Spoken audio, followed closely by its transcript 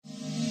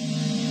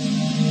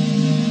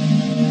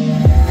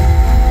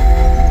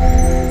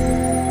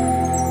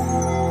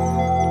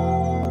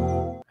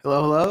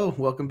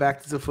Welcome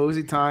back to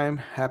Tifosi Time.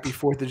 Happy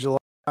 4th of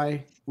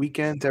July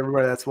weekend to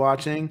everybody that's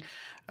watching.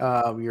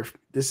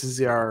 This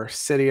is our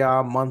Serie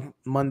A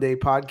Monday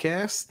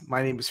podcast.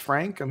 My name is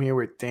Frank. I'm here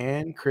with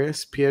Dan,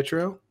 Chris,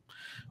 Pietro.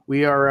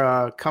 We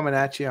are coming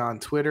at you on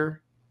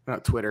Twitter.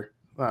 Not Twitter.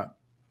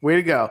 Way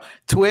to go.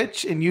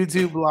 Twitch and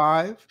YouTube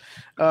Live.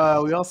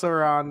 We also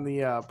are on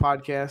the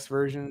podcast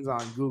versions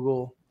on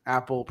Google,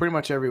 Apple, pretty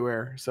much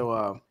everywhere.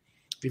 So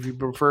if you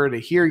prefer to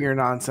hear your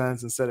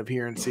nonsense instead of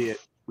hear and see it,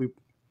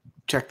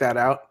 check that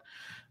out.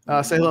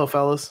 Say hello,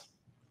 fellas.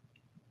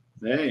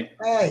 Hey.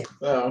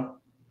 Hello.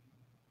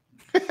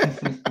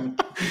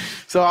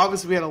 So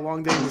obviously we had a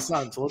long day in the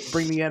sun, so let's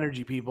bring the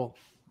energy, people.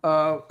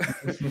 So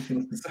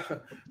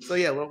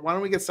yeah, why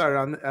don't we get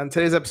started? On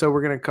today's episode,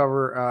 we're going to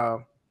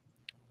cover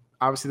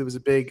obviously there was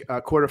a big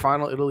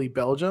quarterfinal,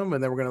 Italy-Belgium,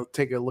 and then we're going to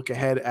take a look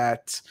ahead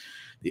at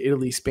the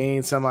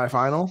Italy-Spain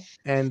semifinal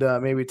and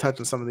maybe touch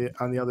on some of the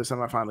other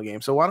semifinal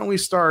games. So why don't we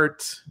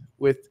start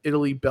with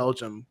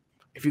Italy-Belgium?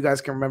 If you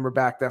guys can remember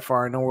back that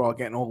far, I know we're all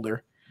getting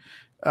older.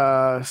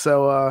 Yeah,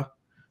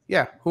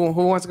 who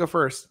wants to go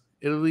first?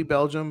 Italy,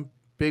 Belgium,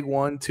 big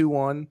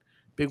 2-1,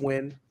 big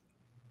win.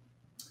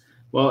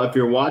 Well, if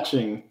you're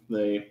watching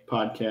the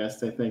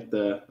podcast, I think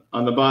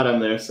on the bottom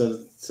there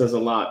says a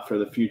lot for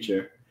the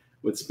future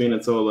with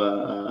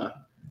Spinazzola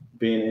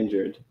being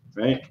injured,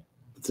 right?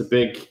 It's a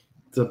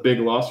big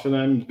loss for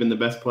them. He's been the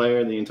best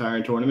player in the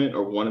entire tournament,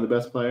 or one of the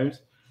best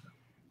players.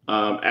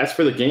 As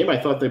for the game, I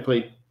thought they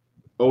played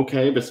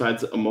okay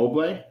besides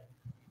Immobile.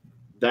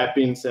 That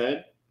being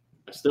said,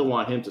 I still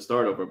want him to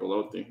start over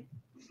Belotti.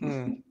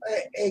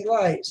 Hey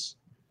guys,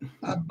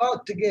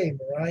 about the game,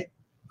 right?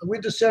 We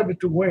deserve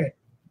to win,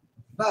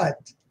 but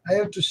I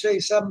have to say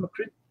some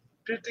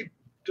critic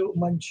to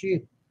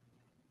Mancini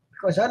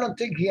because I don't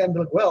think he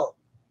handled well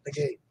the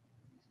game.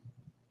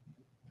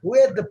 We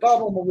had the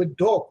problem with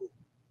Doku,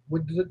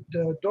 with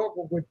the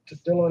Doku with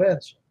De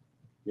Lorenzo.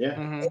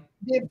 Yeah, He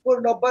didn't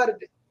put nobody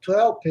to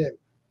help him.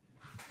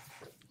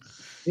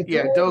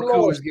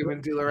 Doku was giving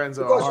Di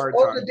Lorenzo a hard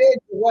all time. the danger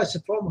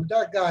was from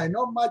that guy,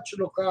 not much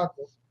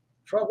Lukaku.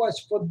 From was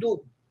for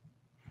Duke.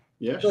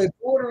 yeah. So if he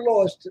would have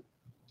lost, it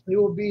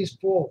would be his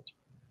fault.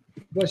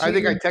 I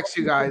think I text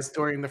you guys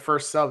during the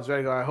first subs.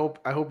 Right? I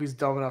hope he's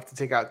dumb enough to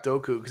take out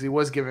Doku because he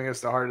was giving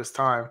us the hardest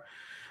time.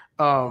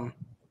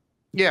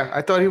 Yeah,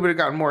 I thought he would have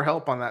gotten more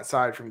help on that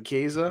side from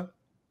Chiesa,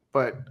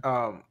 but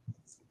that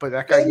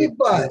guy gave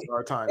us a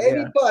hard time.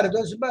 Anybody,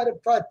 doesn't matter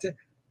what.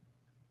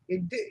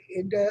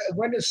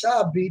 When the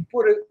sub he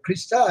put a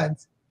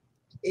Cristante,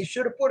 he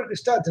should have put a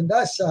Cristante on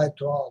that side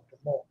to help him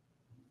more.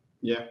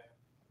 Yeah.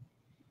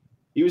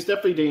 He was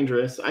definitely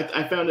dangerous.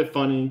 I found it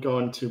funny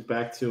going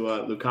back to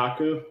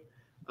Lukaku.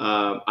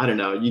 I don't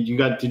know. Did you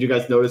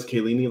guys notice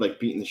Chiellini like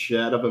beating the shit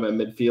out of him at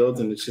midfield,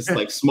 and it's just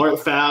like smart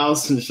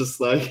fouls, and it's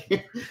just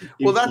like.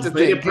 Well, that's the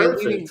thing.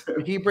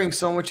 Chiellini, he brings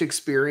so much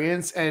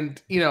experience,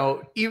 and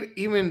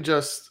even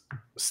just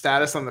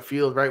status on the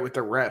field, right, with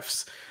the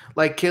refs.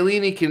 Like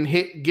Chiellini can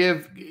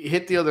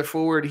hit the other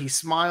forward. He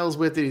smiles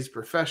with it. He's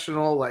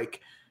professional.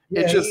 Like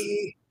it's just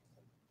he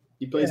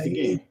plays the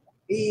game.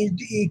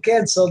 He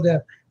canceled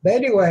them. But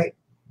anyway,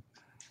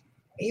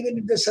 even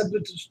in the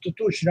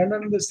substitution, I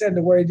don't understand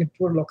the way he didn't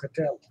put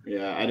Locatelli.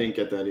 Yeah, I didn't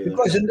get that either.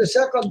 Because in the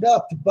second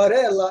half,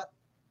 Barella,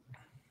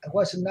 it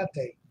wasn't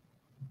nothing.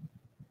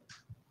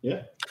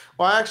 Yeah.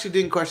 Well, I actually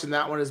didn't question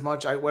that one as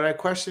much. What I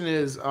question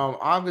is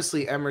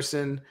obviously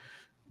Emerson,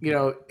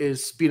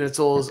 is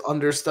Spinazzola's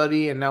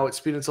understudy, and now with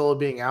Spinazzola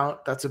being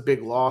out, that's a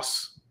big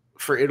loss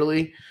for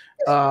Italy.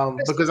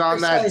 Because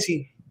on that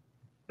team.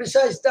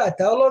 Besides that,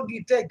 how long did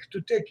it take to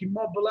take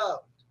Immobile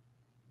out?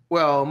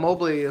 Well,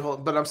 Mobley,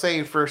 but I'm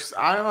saying first,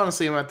 I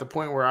honestly am at the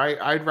point where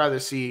I'd rather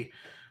see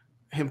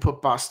him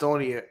put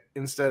Bastoni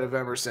instead of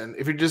Emerson.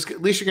 If you're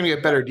at least you're going to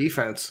get better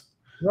defense.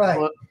 Right.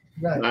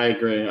 Right. I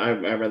agree.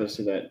 I'd rather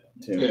see that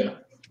too. Yeah.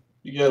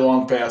 You get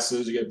long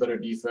passes, you get better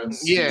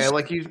defense. Yeah,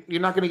 like you're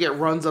not going to get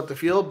runs up the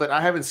field, but I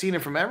haven't seen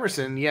it from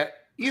Emerson yet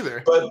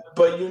either.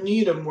 But you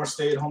need a more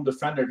stay-at-home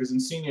defender because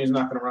Insigne is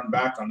not going to run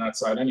back on that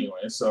side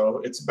anyway.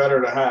 So it's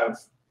better to have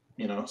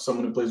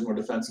someone who plays more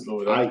defensive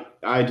over there.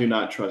 I do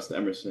not trust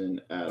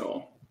Emerson at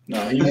all.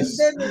 No, and then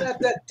you have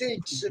that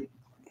takes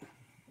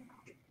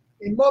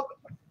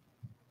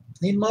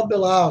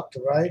Immobile out,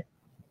 right?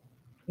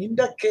 In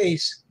that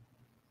case,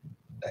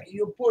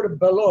 you put a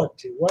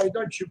Belotti. Why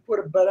don't you put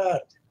a Berardi?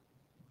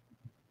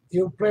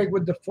 You play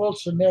with the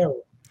false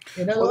scenario.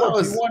 In other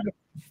words, you want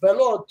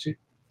Belotti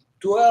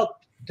to help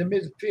the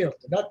midfield,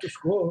 not to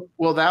score.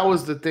 Well, that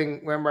was the thing.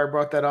 Remember, I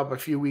brought that up a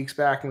few weeks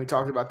back, and we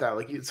talked about that.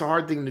 Like, it's a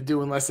hard thing to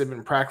do unless they've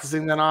been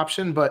practicing that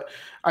option. But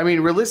I mean,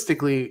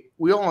 realistically,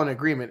 we all in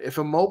agreement. If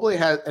Immobile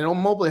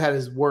had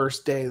his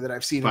worst day that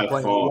I've seen him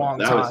play in a long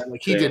time.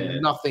 Like, he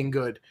did nothing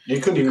good.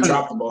 He couldn't even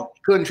trap the ball.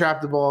 Couldn't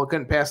trap the ball.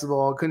 Couldn't pass the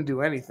ball. Couldn't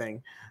do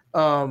anything.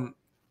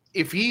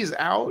 If he's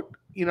out,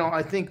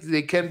 I think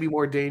they can be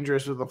more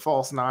dangerous with a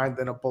false nine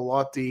than a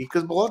Belotti,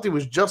 because Belotti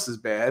was just as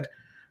bad.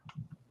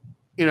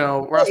 He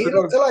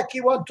looked like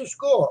he wanted to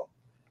score.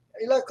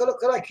 He looked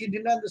like he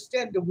didn't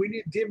understand that we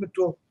need him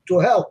to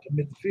help in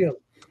midfield.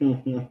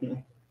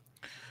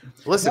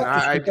 Listen,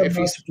 Not to shoot them if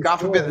out he's to God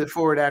forbid score. the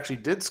forward actually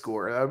did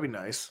score, that would be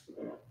nice.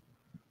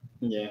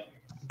 Yeah.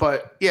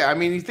 But yeah, I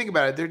mean, you think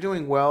about it, they're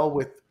doing well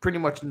with pretty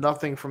much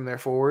nothing from their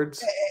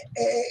forwards.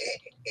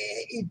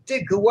 It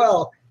take a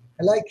while.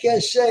 Like I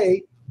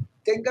say,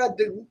 thank God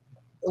we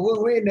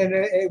win,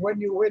 and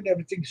when you win,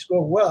 everything's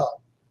going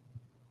well.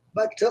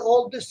 But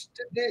all this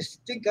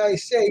thing I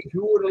say, if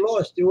you would have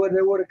lost, they would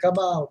have come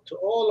out.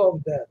 All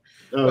of them.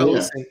 Oh, Well, yeah.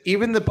 listen,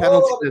 even the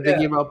penalty All of that they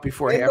them. gave up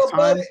before And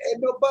halftime.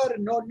 nobody,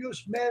 no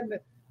newsman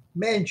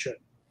mentioned.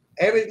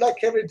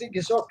 Everything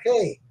is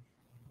okay.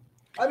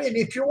 I mean,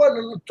 if you want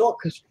to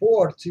talk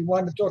sports, you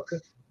want to talk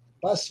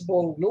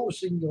possible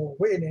losing or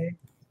winning,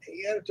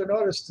 you have to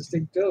notice this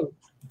thing too.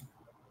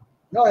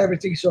 No,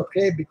 everything's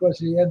okay because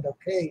you end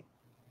okay.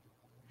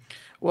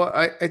 Well,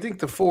 I think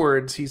the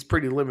forwards, he's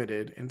pretty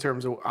limited in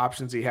terms of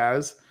options he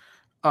has.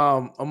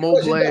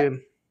 Immobile,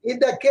 In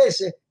that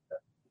case,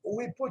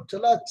 we put a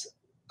lot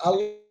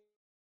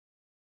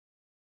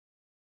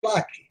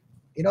lucky.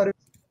 You know,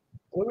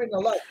 we win a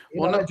lot.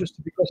 Well,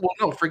 Just because.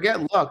 well, no, forget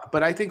luck.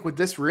 But I think what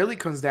this really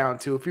comes down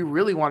to, if you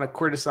really want to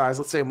criticize,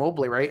 let's say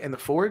Immobile, right, and the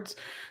forwards,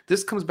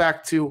 this comes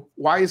back to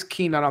why is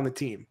Keane not on the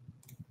team?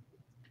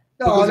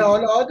 No,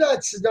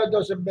 that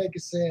doesn't make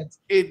sense.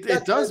 It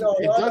does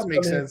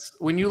make sense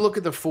when you look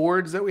at the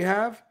forwards that we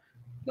have.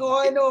 No,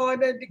 I know,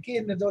 and then the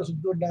kid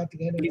doesn't do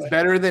nothing anyway.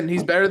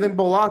 He's better than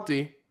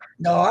Belotti.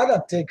 No, I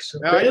don't think so.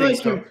 No, I think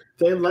so.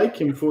 They like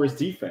him for his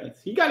defense.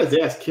 He got his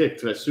ass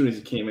kicked as soon as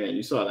he came in.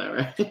 You saw that,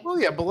 right?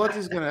 Well, yeah,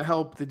 Belotti's going to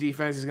help the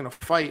defense. He's going to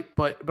fight,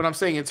 but I'm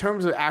saying in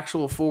terms of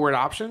actual forward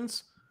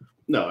options,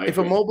 no. If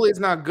Immobile is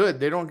not good,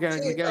 they don't get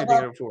anything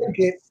in forward.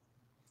 Okay,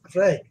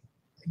 Frank,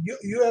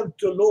 you have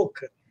to look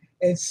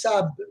and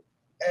sub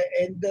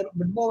in the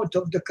moment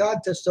of the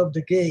contest of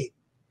the game.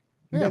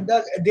 Yeah.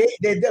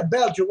 The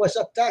Belgium was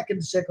attacking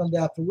the second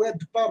half. We had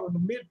the power in the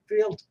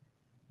midfield.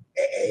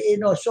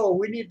 So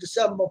we need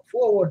some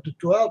forward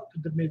to help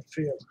the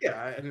midfield.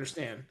 Yeah, I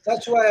understand.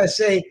 That's why I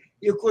say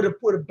you could have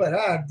put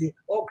Berardi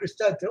or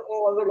Cristante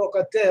or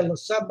Locatelli or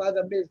some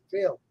other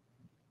midfield.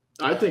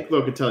 I think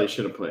Locatelli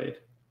should have played.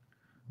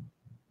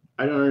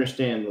 I don't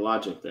understand the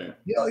logic there.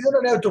 You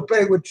don't have to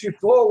play with 3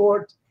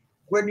 forward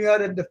when you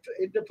are in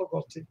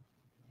difficulty.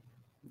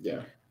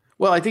 Yeah.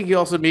 Well, I think he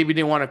also maybe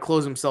didn't want to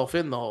close himself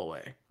in the whole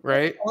way,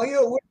 right?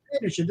 Oh, we're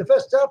finishing. The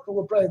first half we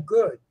were playing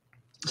good.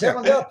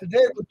 Second half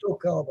today we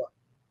took over.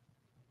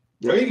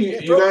 I think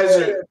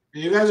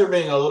you guys are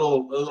being a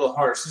little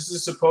harsh. This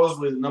is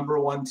supposedly the number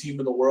 1 team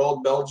in the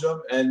world,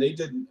 Belgium, and they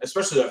did,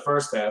 especially that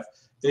first half,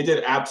 they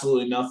did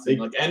absolutely nothing.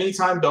 Like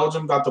anytime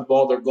Belgium got the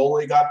ball, their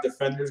goalie got,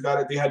 defenders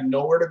got it. They had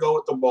nowhere to go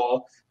with the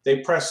ball.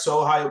 They pressed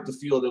so high up the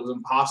field, it was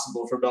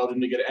impossible for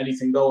Belgium to get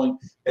anything going.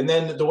 And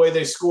then the way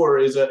they score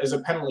is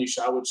a penalty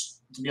shot, which,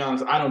 to be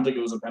honest, I don't think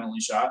it was a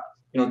penalty shot.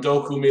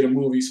 Doku made a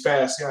move. He's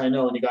fast. Yeah, I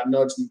know. And he got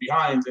nudged in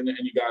behind and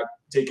he got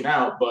taken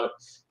out. But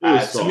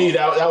to me,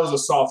 that was a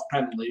soft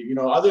penalty.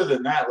 Other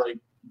than that, like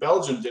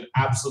Belgium did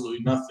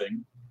absolutely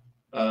nothing.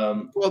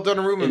 Well,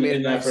 Donnarumma made a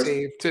nice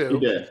save too.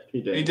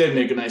 He did. He did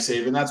make a nice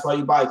save, and that's why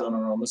you buy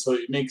Donnarumma. So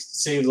it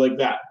makes saves like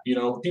that.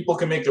 People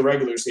can make the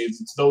regular saves.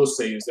 It's those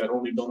saves that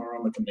only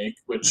Donnarumma can make,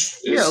 which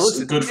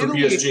is good for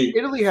PSG.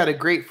 Italy had a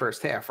great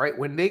first half, right?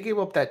 When they gave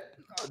up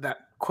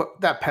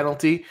that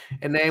penalty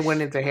and they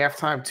went into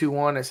halftime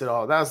 2-1, I said,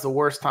 "Oh, that was the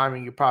worst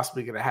timing you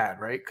possibly could have had,"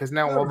 right? Because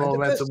now all the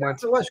momentum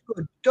went. It was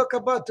good. Talk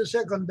about the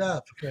second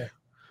half. Okay.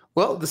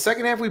 Well, the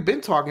second half we've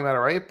been talking about it,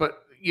 right? But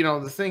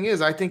the thing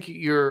is, I think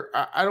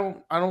I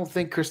don't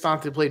think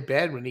Cristante played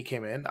bad when he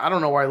came in. I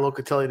don't know why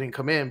Locatelli didn't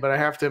come in, but I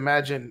have to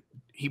imagine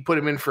he put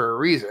him in for a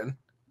reason.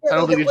 Yeah, I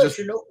don't think it's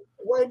just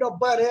why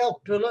nobody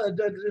helped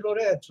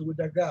Lorenzo with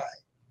that guy.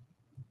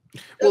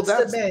 That's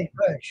the main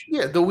question.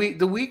 Yeah,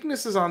 the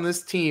weaknesses on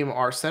this team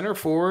are center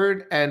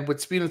forward and with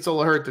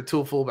Spinazzola hurt, the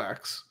 2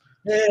 fullbacks.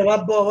 Yeah,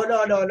 no.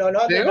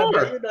 They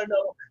are.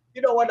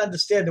 You don't want to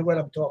understand what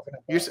I'm talking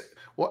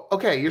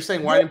about. You're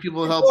saying why didn't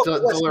people help De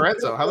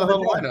Lorenzo? How the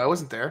hell do I know? I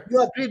wasn't there.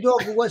 You agreed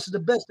Dogu was the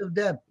best of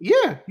them.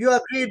 Yeah. You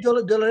agreed De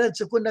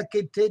Lorenzo could not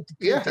take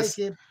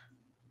him.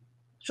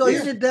 So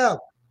you did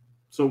that.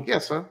 So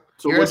yes, sir.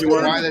 So what do you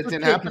want? Why that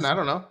didn't happen? I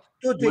don't know.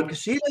 Two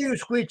things. Either you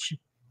switch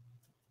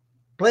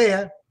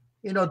player,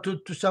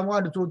 to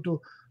someone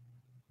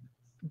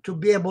to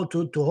be able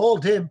to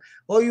hold him,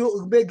 or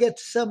you may get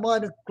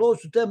someone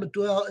close to them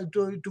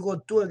to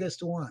go 2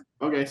 against 1.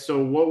 Okay,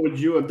 so what would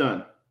you have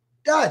done?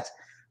 That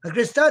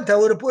Cristante I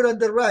would have put on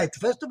the right.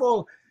 First of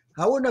all,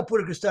 I would not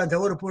put Cristante. I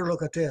would have put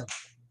Locatelli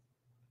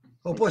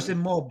or put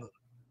Immobile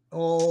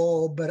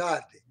or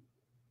Berardi.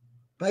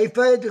 But if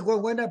I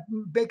when I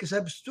make a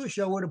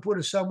substitution, I would have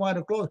put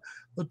someone close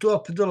to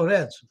up to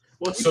Lorenzo.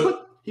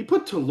 Well, he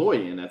put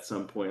Toloi in at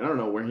some point. I don't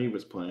know where he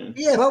was playing.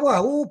 Yeah, but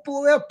what? Who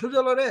put up to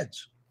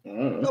Lorenzo?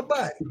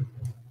 Nobody.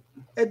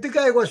 And the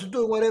guy was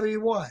doing whatever he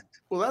wanted.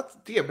 Well, that's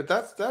an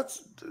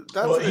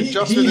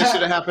adjustment that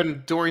should have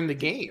happened during the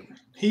game.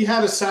 He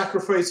had to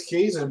sacrifice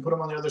Chiesa and put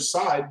him on the other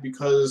side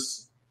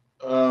because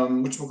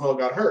whatchamacallit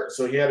got hurt.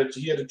 So he had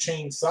to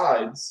change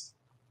sides.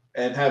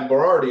 and have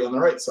Berardi on the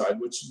right side,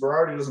 which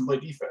Berardi doesn't play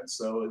defense,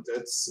 so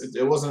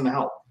it wasn't a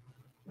help.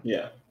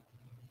 Yeah.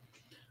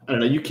 I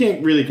don't know. You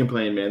can't really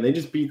complain, man. They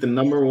just beat the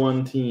number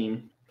 1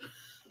 team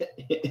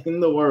in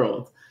the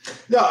world.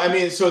 No, I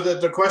mean, so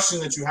the question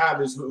that you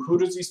have is who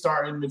does he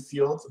start in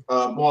midfield?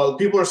 Well,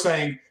 people are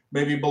saying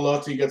maybe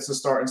Belotti gets to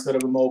start instead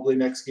of Immobile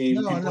next game.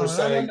 People are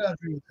saying,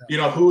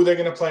 who they're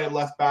going to play at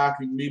left back.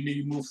 Maybe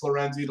you move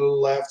Florenzi to the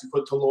left, you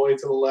put Toloi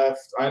to the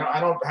left. I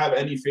don't have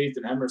any faith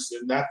in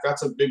Emerson.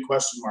 That's a big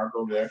question mark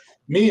over there.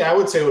 Me, I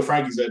would say what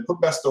Frankie said, put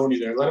Bastoni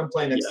there. Let him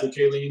play next to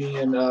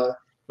Chiellini and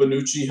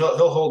Bonucci.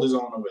 He'll hold his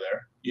own over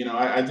there.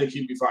 I think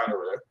he'd be fine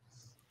over there.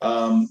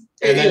 And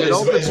then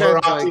is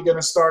Verratti going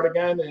to start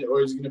again,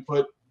 or is he going to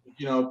put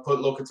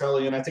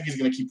Locatelli in? I think he's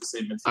going to keep the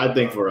same midfield. I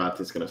think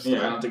Verratti's going to start.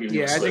 Yeah, I don't think he's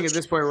going to switch. I think at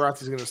this point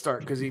Verratti's going to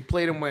start because he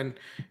played him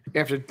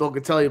after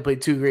Locatelli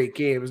played 2 great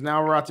games.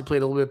 Now Verratti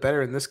played a little bit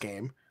better in this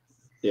game.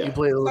 Yeah, he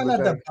played a little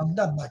bit better.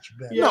 Not much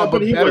better. Yeah,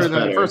 but he was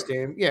than the first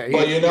game. Yeah,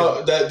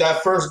 but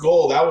that first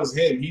goal, that was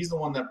him. He's the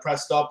one that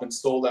pressed up and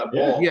stole that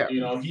ball. Yeah.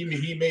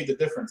 He made the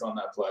difference on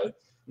that play.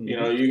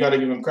 You got to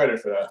give him credit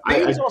for that.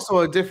 It was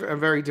also a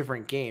very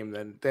different game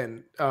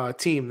than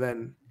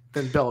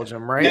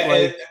Belgium, right?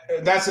 Yeah,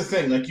 that's the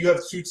thing. Like you have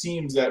 2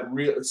 teams that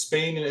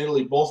Spain and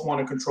Italy both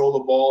want to control the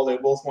ball. They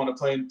both want to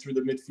play through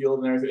the midfield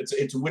and everything.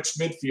 It's which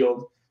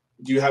midfield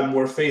do you have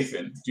more faith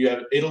in? Do you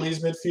have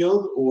Italy's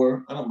midfield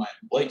or I don't mind.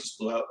 Blake just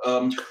blew out.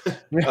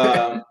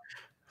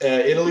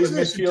 Italy's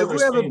midfield or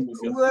Spain's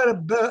midfield?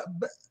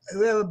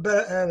 We have a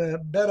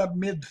better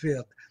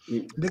midfield.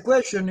 The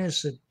question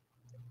is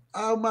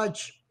how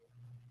much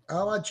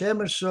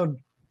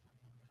Emerson,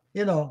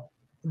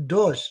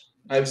 does.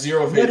 I have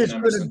zero faith in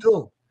Emerson.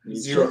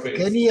 Zero faith.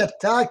 Can he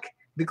attack?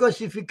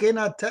 Because if he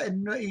cannot attack,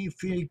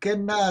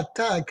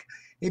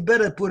 he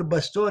better put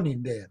Bastoni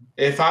in there.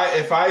 If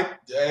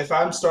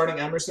I'm starting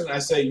Emerson, I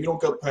say you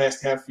don't go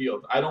past half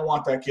field. I don't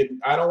want that kid.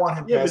 I don't want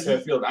him past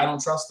half field. I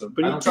don't trust him.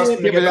 But I don't trust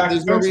him to get back.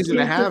 There's no reason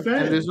to have.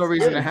 There's no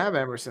reason to have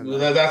Emerson.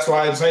 That's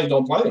why I'm saying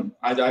don't play him.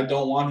 I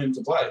don't want him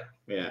to play.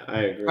 Yeah,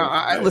 I agree.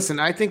 Listen,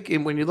 I think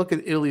when you look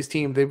at Italy's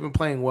team, they've been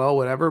playing well,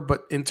 whatever.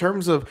 But in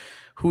terms of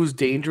who's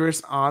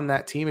dangerous on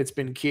that team, it's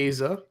been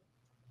Chiesa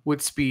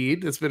with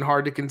speed. It's been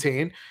hard to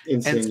contain.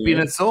 And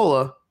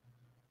Spinazzola,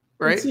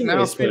 right?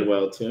 Now played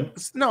well too.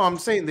 No, I'm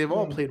saying they've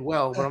all played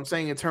well, but I'm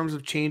saying in terms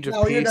of change of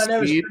pace,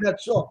 speed,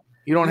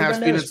 you don't have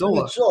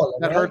Spinazzola.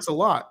 That hurts a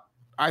lot,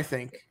 I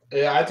think.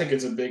 Yeah, I think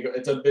it's a big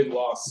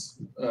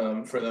loss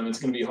for them. It's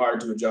going to be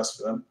hard to adjust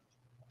for them.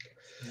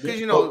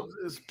 Because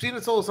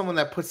Spinazzola is someone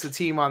that puts the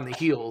team on the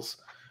heels,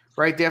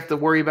 right? They have to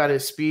worry about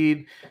his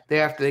speed.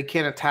 They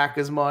can't attack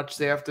as much.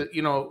 They have to,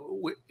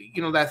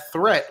 that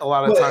threat a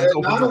lot of times.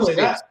 Not only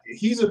that,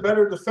 he's a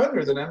better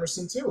defender than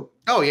Emerson too.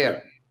 Oh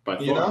yeah,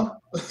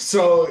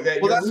 So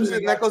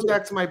that goes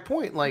back to my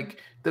point. Like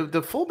the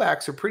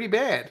fullbacks are pretty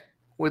bad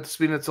with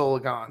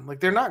Spinazzola gone. Like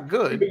they're not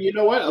good. But you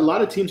know what? A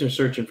lot of teams are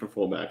searching for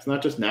fullbacks,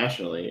 not just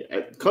nationally.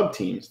 At club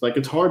teams, like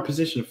it's a hard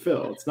position to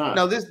fill. It's not.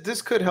 Now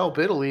this could help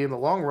Italy in the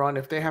long run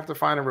if they have to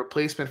find a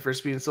replacement for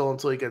Spinazzola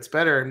until he gets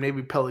better, and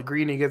maybe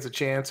Pellegrini gets a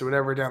chance or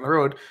whatever down the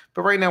road.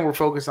 But right now we're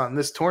focused on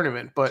this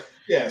tournament. But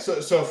yeah,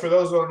 so for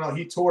those who don't know,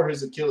 he tore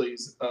his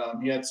Achilles.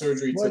 He had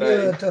surgery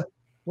today.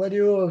 What do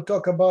you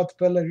talk about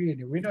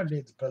Pellegrini? We don't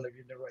need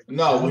Pellegrini right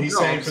now. No, well, he's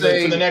saying for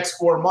the next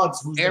 4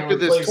 months. Who's after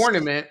this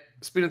tournament,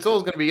 Spinazzola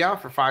is going to be out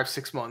for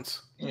 5-6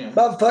 months. Yeah.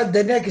 But for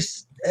the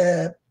next,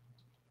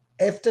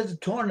 after the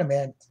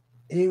tournament,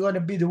 he's going to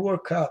be the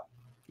World Cup.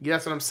 Yeah,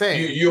 that's what I'm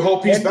saying. You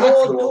hope he's back.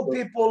 All 2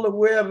 people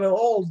were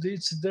old.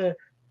 It's the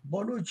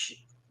Bonucci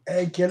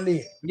and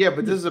Chiellini. Yeah,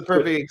 but this is a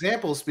perfect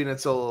example of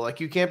Spinazzola. Like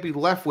you can't be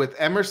left with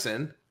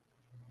Emerson.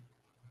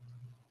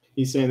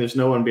 He's saying there's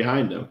no one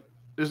behind him.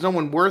 There's no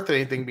one worth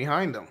anything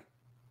behind him.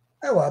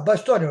 Oh, well,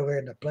 Bastoni we're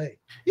going to play.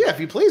 Yeah, if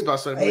he plays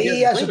Bastoni.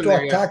 He has to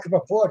attack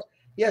before.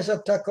 He has to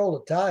attack all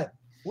the time.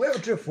 We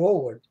have to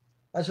forward.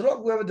 As long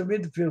as we have the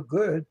midfield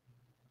good.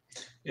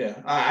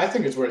 Yeah, I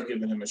think it's worth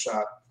giving him a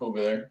shot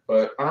over there.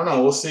 But I don't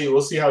know. We'll see.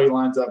 We'll see how he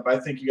lines up. I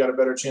think you got a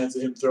better chance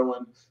of him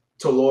throwing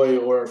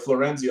Toloi or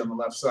Florenzi on the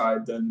left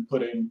side than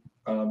putting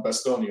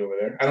Bastoni over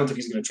there. I don't think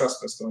he's going to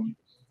trust Bastoni.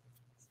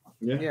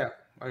 Yeah.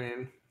 I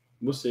mean,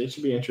 we'll see. It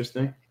should be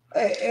interesting.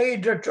 I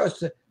don't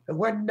trust it.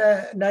 When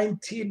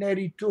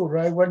 1982,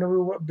 right, when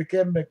we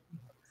became a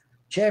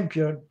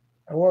champion,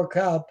 a World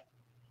Cup,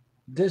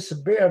 this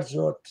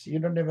Berzot, you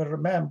don't even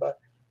remember,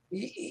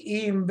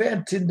 he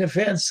invented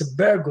defense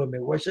Bergomi,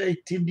 was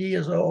 18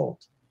 years old.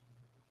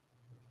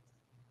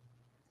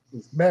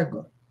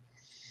 Bergomi.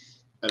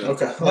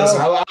 Okay.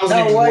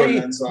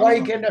 Why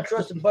you cannot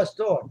trust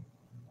Bastoni?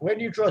 When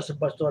you trust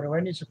Bastoni?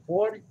 When he's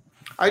 40?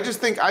 I just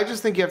think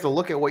you have to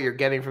look at what you're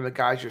getting from the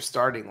guys you're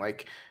starting.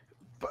 Like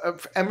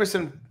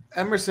Emerson,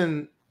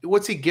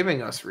 what's he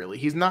giving us really?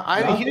 He's not.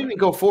 He didn't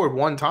go forward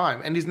one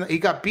time, and he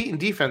got beaten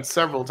defense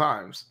several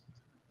times.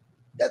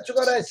 That's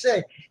what I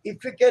say. If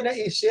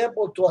he's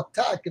able to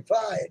attack,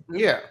 fine.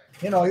 Yeah.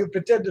 You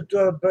pretend to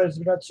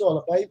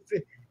Spinazzola, but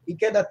He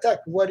can attack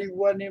what he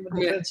want him in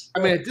defense. I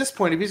mean, at this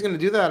point, if he's going to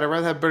do that, I'd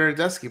rather have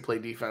Bernardeschi play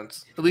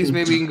defense. At least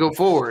maybe he can go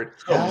forward.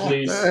 Oh,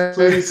 please.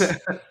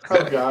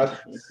 Oh, God.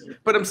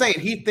 But I'm saying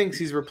he thinks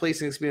he's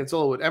replacing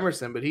Spinazzola with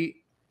Emerson, but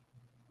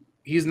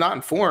he's not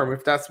in form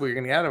if that's what you're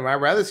going to get him. I'd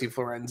rather see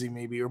Florenzi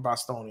maybe or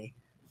Bastoni.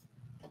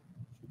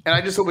 And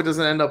I just hope it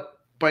doesn't end up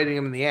biting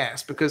him in the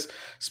ass because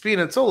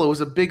Spinazzola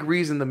was a big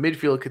reason the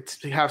midfield could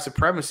have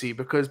supremacy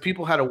because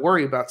people had to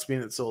worry about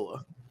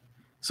Spinazzola.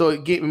 So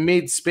it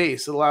made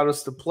space, it allowed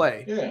us to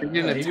play. Yeah, it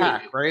didn't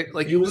attack, right?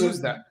 Like you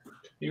lose that.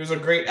 He was a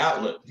great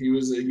outlet.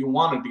 You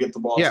wanted to get the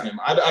ball to him.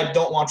 I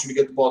don't want you to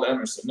get the ball to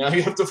Emerson. Now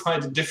you have to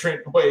find a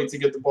different way to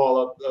get the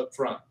ball up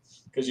front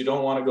because you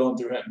don't want to go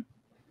through him.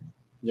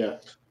 Yeah.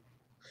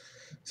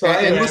 So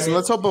and listen,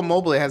 let's hope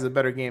Immobile has a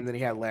better game than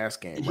he had last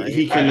game. Right?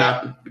 He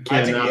cannot be.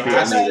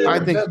 I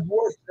think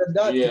worse than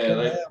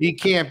that. He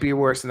can't be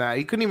worse than that.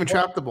 He couldn't even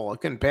trap the ball. He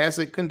couldn't pass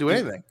it. Couldn't do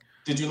anything.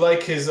 Did you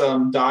like his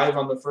dive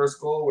on the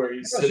first goal where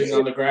he's sitting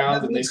on the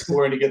ground and they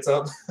score and he gets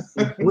up?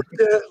 With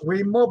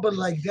Immobile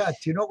like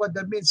that, you know what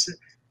that means?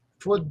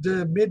 For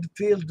the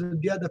midfield,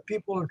 the other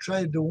people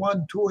try the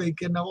 1-2, he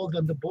can hold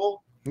on the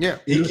ball. Yeah.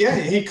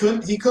 He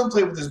couldn't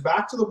play with his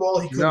back to the ball.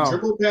 He couldn't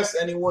dribble past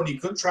anyone. He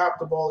couldn't trap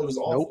the ball. It was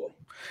awful. Nope.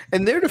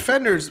 And their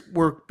defenders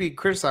were being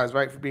criticized,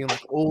 right, for being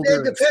like older.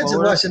 Their defense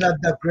wasn't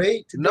that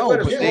great. No,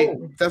 but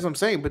that's what I'm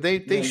saying. But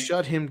they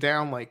shut him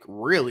down like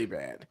really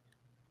bad.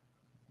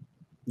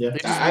 Yeah,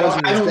 I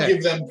don't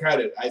give them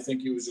credit. I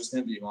think it was just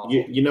him being awful.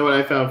 You know what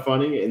I found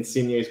funny?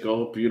 Insigne's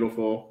goal,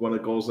 beautiful, one of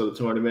the goals of the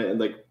tournament, and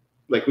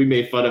like we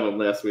made fun of him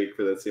last week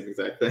for that same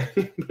exact thing.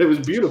 But it was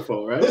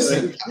beautiful, right?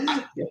 Listen,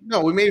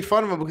 no, we made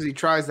fun of him because he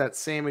tries that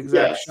same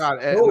exact shot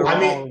at the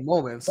wrong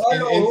moments.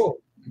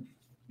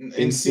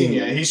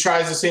 Insigne, he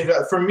tries the same.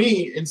 For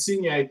me,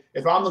 Insigne,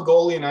 if I'm the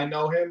goalie and I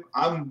know him,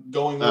 I'm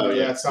going over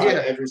that side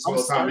every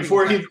single time.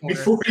 Before he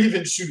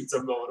even shoots,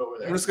 I'm going over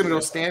there. I'm just gonna go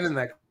stand in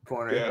that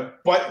corner. Yeah,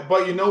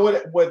 but you know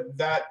what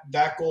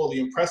that goal, the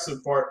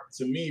impressive part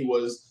to me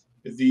was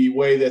the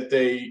way that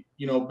they,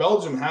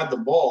 Belgium had the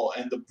ball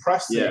and the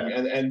pressing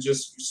and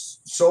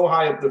just so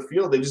high up the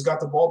field. They just got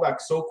the ball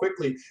back so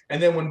quickly.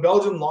 And then when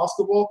Belgium lost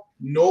the ball,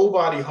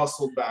 nobody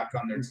hustled back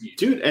on their team.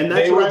 Dude, and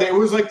it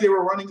was like they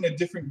were running in a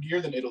different gear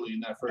than Italy in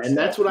that first. And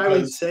that's what I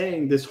was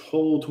saying this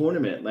whole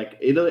tournament. Like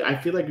Italy, I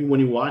feel like when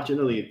you watch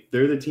Italy,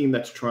 they're the team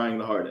that's trying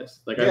the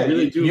hardest. Like I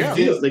really do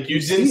feel like you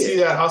didn't see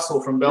that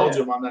hustle from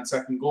Belgium on that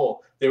second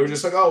goal. They were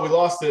just like, oh, we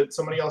lost it.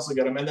 Somebody else will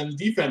get them. And then the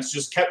defense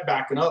just kept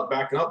backing up.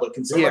 Like,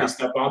 can somebody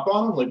step up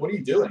on them? Like, what are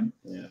you doing?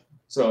 Yeah.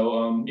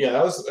 So,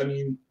 that was,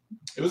 it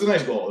was a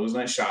nice goal. It was a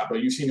nice shot,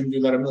 but you've seen him do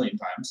that a million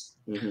times.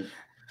 Mm-hmm.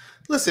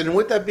 Listen, and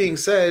with that being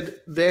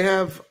said, they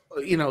have,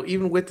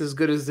 even with as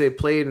good as they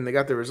played and they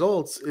got the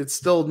results, it's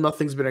still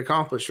nothing's been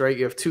accomplished, right?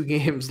 You have 2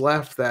 games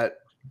left that,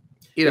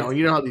 you know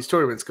how these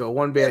tournaments go.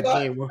 One bad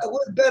game. I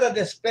was better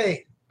than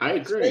Spain. I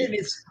agree. Spain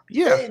is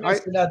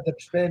not the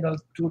Spain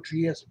of 2-3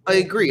 years ago. I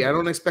agree. I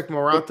don't expect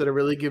Morata to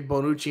really give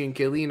Bonucci and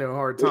Chiellini a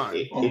hard time.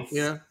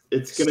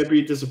 It's going to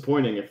be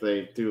disappointing if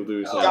they do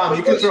lose. Dom,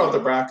 you can throw out the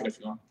bracket if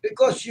you want.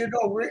 Because,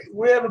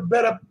 we have a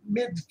better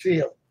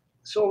midfield.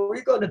 So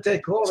we're going to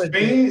take over.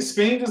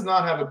 Spain does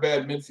not have a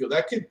bad midfield.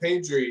 That kid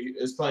Pedri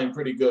is playing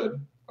pretty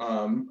good.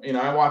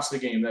 I watched the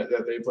game that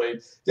they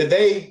played.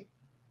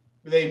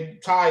 They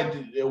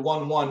tied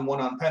 1-1,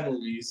 one on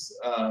penalties,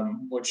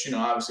 which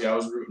obviously I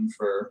was rooting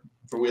for.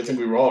 I think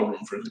we were all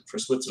rooting for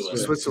Switzerland.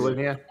 Switzerland,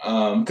 yeah.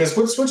 Because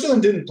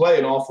Switzerland didn't play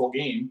an awful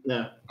game.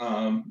 No.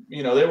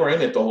 They were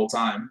in it the whole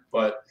time.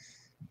 But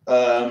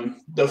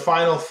the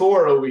Final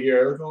Four over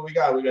here, look what we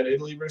got. We got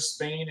Italy versus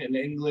Spain and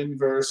England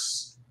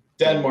versus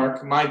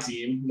Denmark, my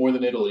team, more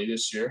than Italy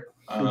this year.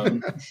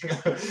 England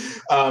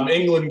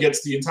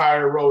gets the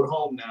entire road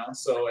home now,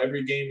 so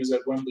every game is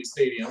at Wembley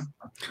Stadium.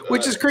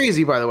 Which is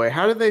crazy, by the way.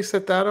 How did they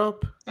set that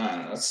up? I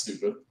don't know. That's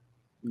stupid.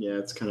 Yeah,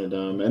 it's kind of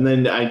dumb. And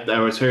then I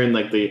was hearing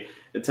like the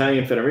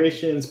Italian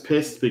Federation's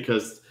pissed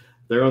because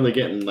they're only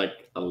getting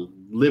like a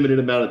limited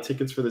amount of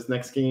tickets for this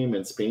next game,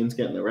 and Spain's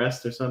getting the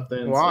rest or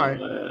something. Why?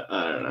 So,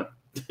 I don't know.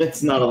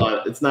 It's not a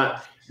lot. It's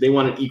not. They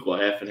want it equal,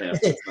 half and half.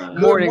 It's not,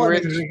 morning,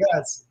 Rich.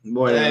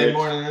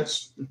 Morning,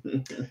 Rich.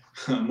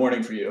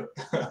 Morning for you.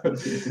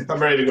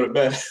 I'm ready to go to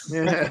bed.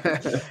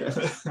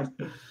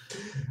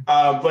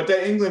 But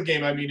that England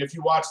game, if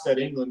you watch that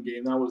England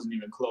game, that wasn't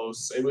even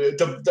close.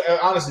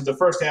 Honestly, the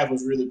first half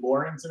was really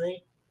boring to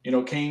me.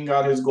 Kane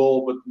got his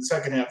goal, but the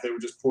second half they were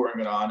just pouring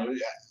it on.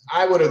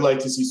 I would have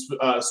liked to see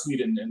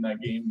Sweden in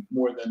that game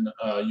more than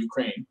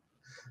Ukraine.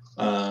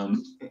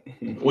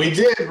 We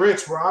did,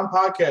 Rich. We're on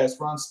podcast.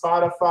 We're on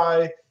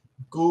Spotify,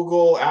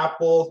 Google,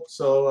 Apple,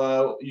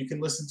 so you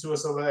can listen to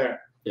us over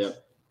there.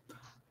 Yep.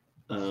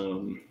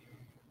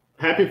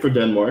 Happy for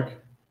Denmark.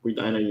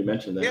 I know you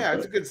mentioned that. Yeah,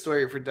 it's a good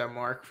story for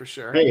Denmark for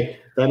sure. Hey,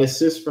 that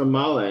assist from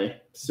Male,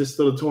 assist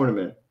of the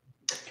tournament.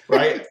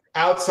 Right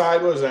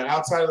outside, what was that?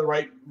 Outside of the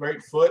right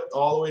foot,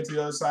 all the way to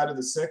the other side of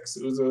the 6.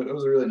 It was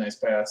a really nice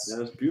pass. That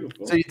was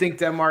beautiful. So you think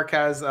Denmark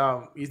has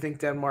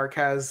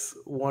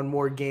one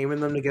more game in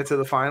them to get to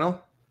the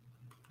final?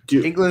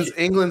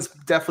 England's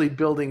definitely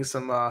building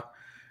some. I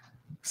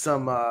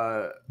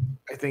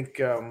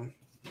think.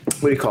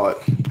 What do you call it?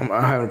 I'm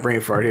having a brain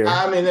fart here.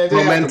 I mean, they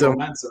momentum.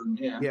 Have the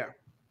momentum.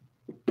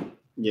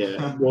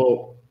 Yeah.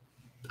 Well,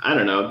 I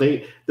don't know.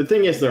 The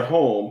thing is, they're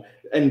home,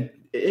 and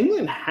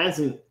England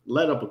hasn't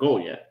let up a goal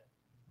yet,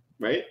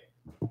 right?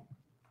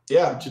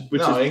 Yeah.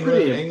 Which is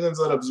England's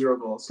let up 0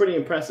 goals. Pretty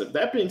impressive.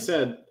 That being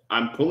said,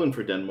 I'm pulling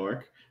for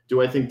Denmark.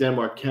 Do I think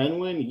Denmark can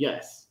win?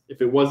 Yes.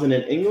 If it wasn't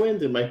in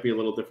England, it might be a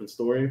little different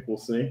story. We'll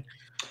see.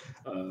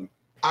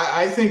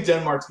 I think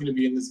Denmark's going to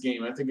be in this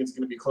game. I think it's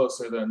going to be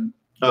closer than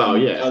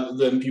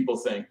people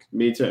think.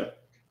 Me too.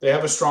 They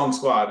have a strong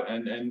squad,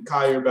 and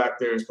Kyer back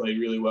there has played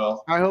really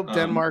well. I hope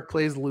Denmark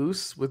plays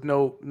loose with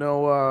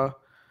no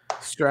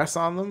stress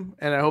on them,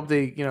 and I hope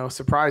they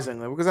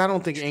surprisingly, because I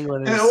don't think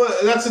England is.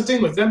 That's the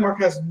thing with Denmark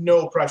has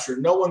no pressure.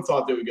 No one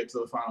thought they would get to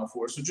the Final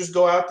Four, so just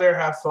go out there,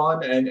 have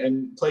fun,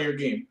 and play your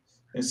game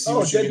and see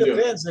what you can do.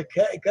 Depends.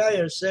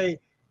 Kyer say,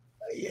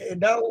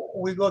 now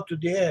we go to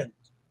the end.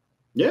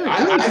 Yeah,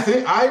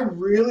 I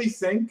really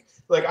think.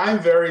 Like, I'm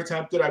very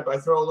tempted. I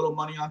throw a little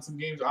money on some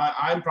games.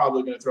 I'm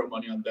probably going to throw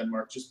money on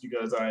Denmark just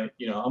because I'm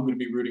going to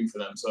be rooting for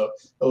them. So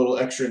a little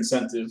extra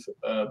incentive.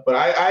 But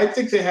I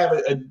think they have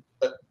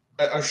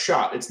a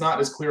shot. It's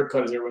not as clear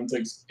cut as everyone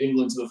thinks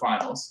England to the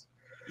finals.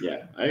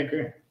 Yeah, I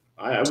agree.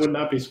 I would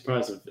not be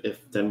surprised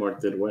if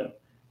Denmark did win.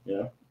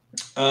 Yeah.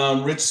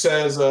 Rich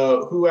says,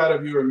 who out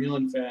of you are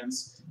Milan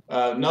fans?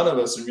 None of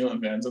us are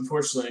Milan fans,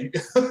 unfortunately.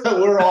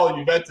 We're all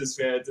Juventus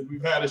fans, and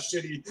we've had a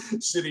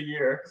shitty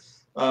year.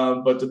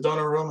 But the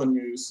Donnarumma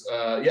news,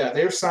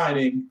 they're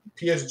signing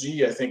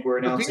PSG. I think we're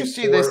announcing.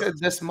 PSG, they said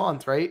this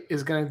month, right,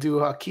 is going to do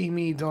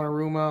Hakimi,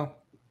 Donnarumma,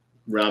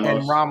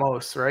 and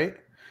Ramos, right?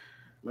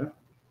 Yeah.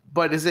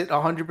 But is it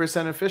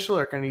 100% official,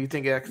 or can you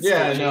think it?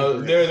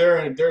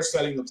 They're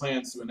setting the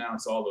plans to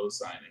announce all those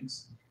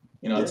signings.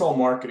 It's all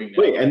marketing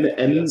now. Wait, and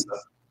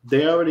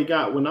they already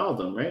got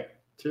Wijnaldum, right?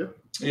 Too.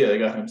 Yeah, they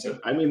got him too.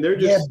 I mean, they're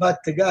just but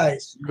the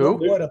guys. Who?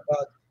 What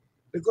about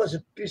because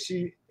of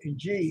PSG?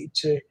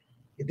 It's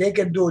they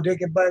can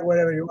buy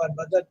whatever you want,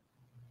 but that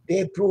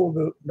they prove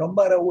no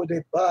matter who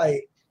they buy,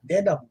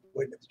 they're not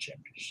winning the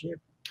championship.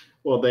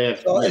 Well, they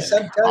have. So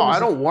sometimes, I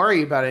don't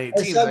worry about any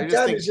teams.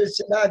 Sometimes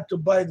it's not to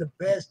buy the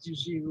best. You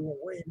see who will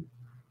win.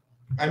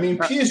 I mean,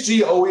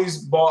 PSG always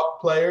bought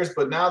players,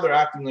 but now they're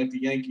acting like the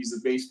Yankees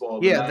of baseball.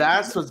 Yeah,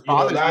 that's what's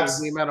bothering me,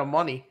 is the amount of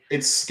money.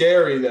 It's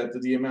scary that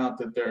the amount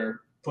that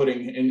they're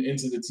putting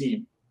into the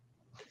team.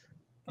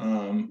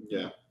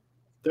 Yeah.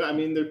 I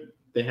mean,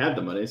 they have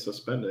the money, so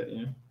spend it,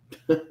 yeah.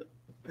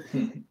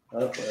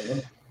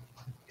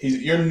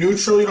 You're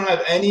neutral. You don't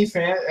have any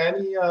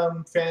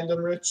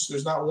fandom, Rich.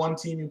 There's not one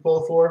team you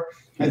pull for.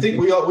 I think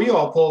we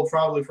all pull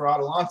probably for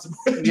Atalanta.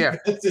 Yeah,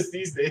 just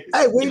these days.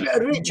 Hey,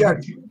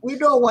 Richard, we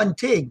don't want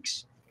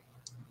things.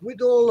 We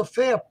do all the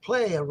fair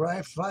play,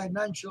 right?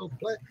 Financial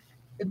play.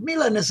 And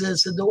Milan is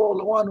the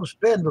only one who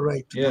spend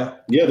right. Yeah,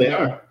 they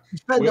are. We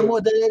spend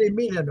more than 80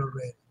 million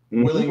already.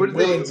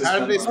 How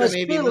did they spend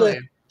 80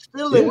 million?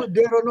 Still, they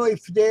don't know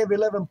if they have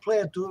 11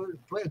 players to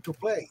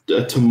play.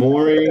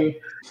 Tomori.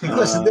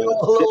 Because they're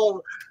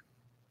all.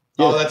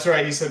 Oh, that's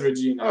right. He said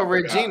Regina. Oh,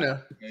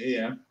 Regina.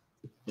 Yeah.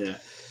 Yeah.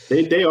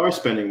 They are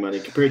spending money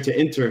compared to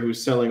Inter,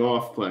 who's selling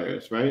off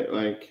players, right?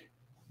 Like.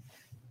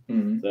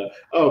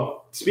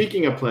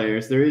 Speaking of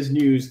players, there is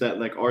news that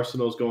like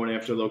Arsenal's going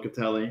after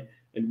Locatelli,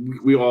 and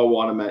we all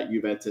want him at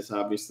Juventus,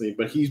 obviously,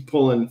 but he's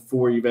pulling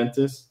for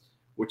Juventus,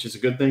 which is a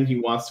good thing. He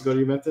wants to go to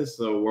Juventus,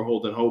 so we're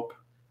holding hope.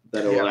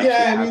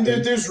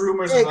 There's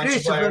rumors. Hey,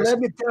 Christopher, let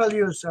me tell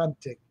you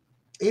something.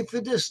 If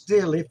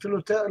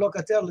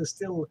Locatelli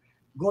still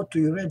go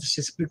to Juventus,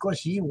 it's because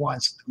he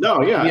wants to.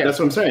 No, that's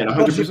what I'm saying. 100%.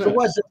 Because if it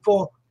wasn't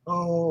for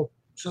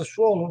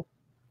Sassuolo,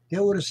 they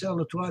would have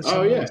sold it to us.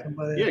 Oh, yeah.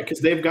 Because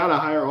they've got a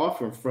higher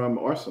offer from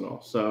Arsenal.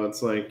 So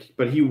it's like,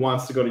 but he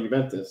wants to go to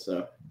Juventus.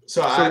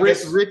 So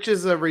Rich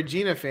is a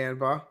Regina fan,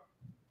 Bob.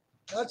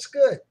 That's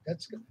good.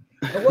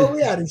 But what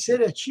we at? Is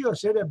it a C or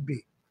is it a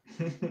B?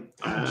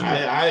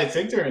 I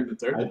think they're in the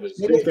third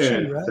division. I think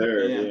they're in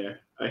third,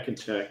 yeah. I can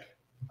check.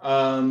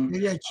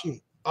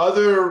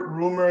 Other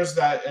rumors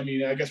that, I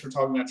guess we're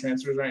talking about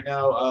transfers right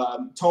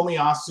now.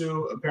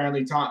 Tomiyasu,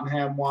 apparently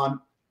Tottenham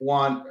want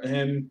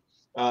him.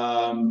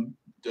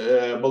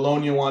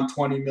 Bologna want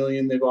 20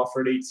 million. They've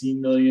offered 18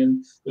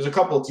 million. There's a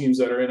couple of teams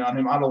that are in on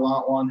him.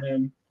 Atalanta want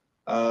him.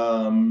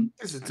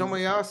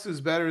 Tomiyasu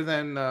is better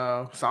than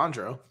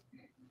Sandro.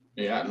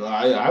 Yeah,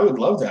 I would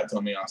love to have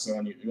Tomiyasu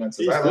on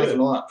Juventus. I like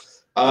him a lot.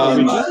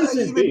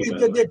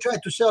 They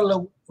tried to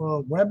sell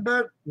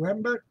Wemberg.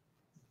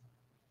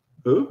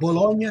 Who?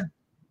 Bologna.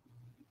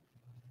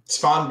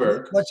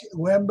 Svanberg. What's it?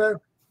 Wemberg?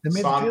 The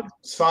midfield?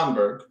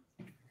 Svanberg.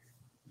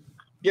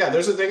 Yeah,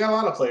 they got a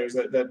lot of players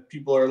that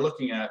people are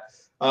looking at.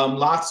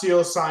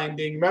 Lazio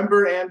signing.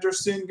 Remember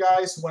Anderson,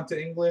 guys, who went to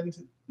England?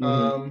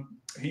 Mm-hmm.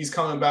 He's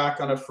coming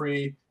back on a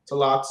free to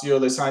Lazio.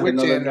 They signed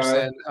another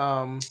guy.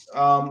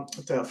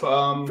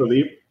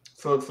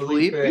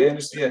 Felipe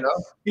Anderson.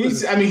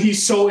 Yeah,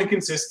 he's so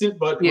inconsistent,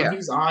 but when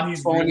he's on,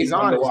 he's really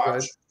fun to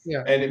watch.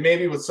 Yeah, and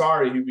maybe with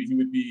Sarri,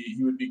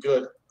 he would be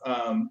good.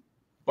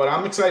 But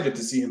I'm excited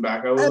to see him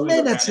back.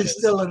 Minutes is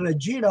still in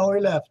Regina, or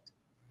he left.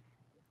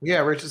 Yeah,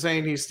 Rich is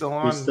saying he's still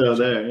on. He's still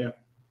there. Yeah.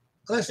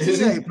 Last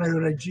year he played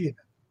with Regina.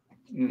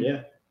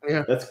 Yeah.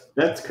 Yeah.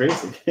 That's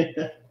crazy.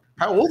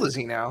 How old is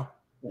he now?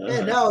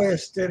 Yeah, now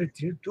he's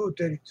 32,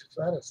 32,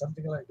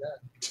 something like that.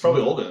 He's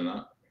probably older than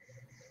that.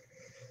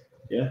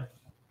 Yeah.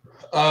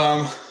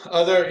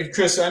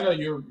 Chris, I know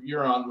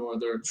you're on more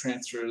other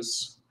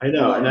transfers. I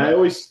know, and I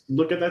always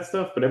look at that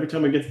stuff, but every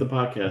time I get to the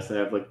podcast, I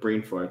have like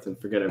brain farts and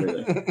forget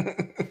everything.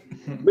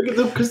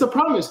 Because the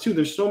problem is too,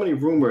 there's so many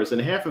rumors, and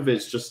half of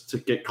it's just to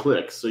get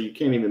clicks, so you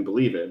can't even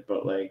believe it.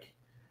 But like,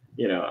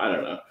 I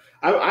don't know.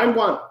 I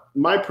want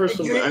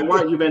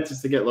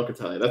Juventus to get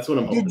Locatelli. That's what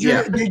I'm hoping.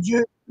 Did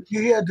you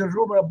hear the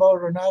rumor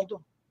about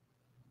Ronaldo?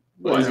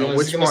 Well, he's going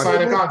to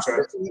sign a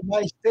contract. He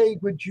might stay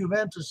with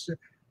Juventus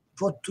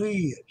for 2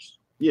 years.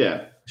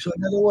 Yeah. So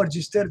in other words,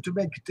 instead to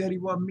make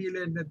 31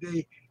 million a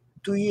day,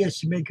 2 years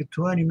to make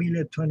 20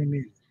 million.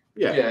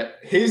 Yeah.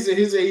 His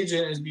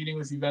agent is meeting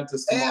with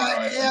Juventus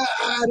tomorrow.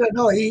 I don't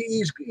know.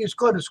 He's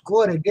going to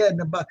score again,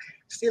 but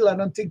still, I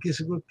don't think it's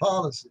a good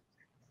policy.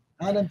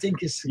 I don't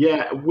think it's.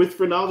 Yeah, with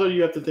Ronaldo,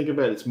 you have to think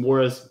about it's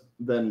more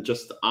than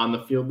just on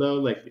the field, though.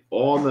 Like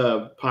all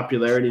the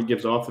popularity he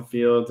gives off the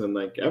field, and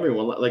like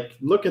everyone, like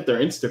look at their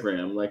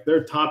Instagram, like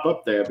they're top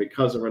up there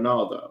because of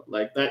Ronaldo.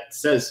 Like that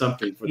says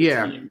something for the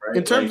team, right?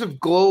 In terms of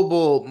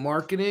global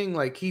marketing,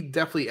 like he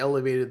definitely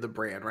elevated the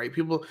brand, right?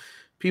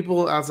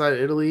 People outside of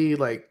Italy,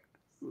 like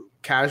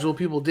casual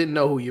people, didn't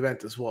know who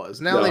Juventus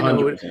was. Now they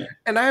know it,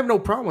 and I have no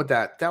problem with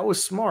that. That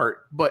was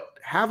smart, but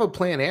have a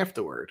plan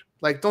afterward.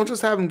 Like don't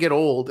just have him get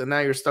old and now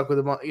you're stuck with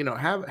him.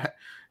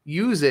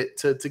 Use it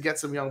to get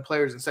some young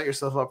players and set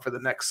yourself up for the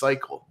next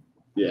cycle.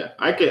 Yeah,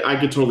 I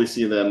could totally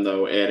see them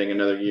though adding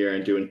another year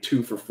and doing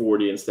 2 for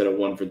 40 instead of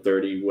 1 for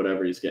 30,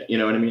 whatever he's getting. You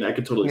know what I mean? I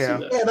could totally see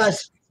that. Yeah, but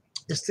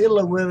it's still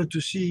a way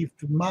to see if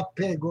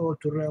Mbappe go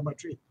to Real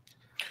Madrid.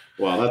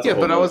 Well, that's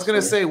but I was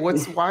gonna say,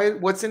 what's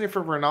in it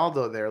for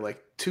Ronaldo there?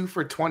 Like 2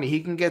 for 20,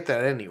 he can get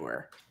that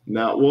anywhere.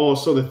 No, well,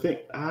 so the thing,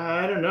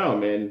 I don't know,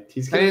 man.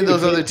 Any of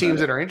those other teams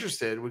that are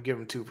interested would give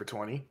him 2 for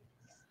 20.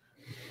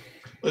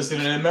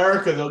 Listen, in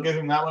America, they'll give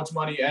him that much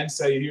money and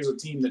say, "Here's a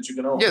team that you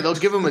can own." Yeah, they'll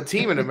give him a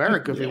team in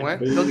America if he went.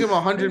 They'll give him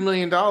 $100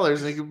 million, and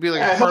he could be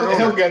like.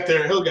 He'll get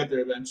there. He'll get there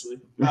eventually.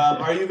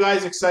 Are you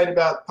guys excited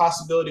about the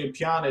possibility of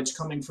Pjanic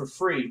coming for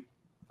free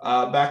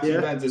back to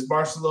Juventus?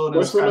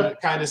 Barcelona's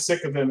kind of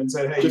sick of him and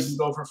said, "Hey, you can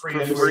go for free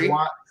anywhere you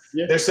want."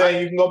 Yeah. They're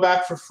saying you can go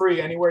back for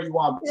free anywhere you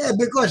want. Yeah,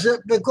 because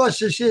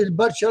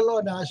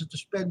Barcelona has to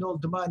spend all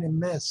the money in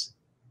Messi.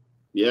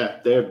 Yeah,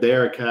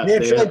 they're a cap. They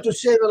try to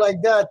save it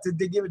like that.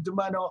 They give it to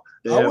Mano.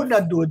 I would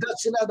not do it.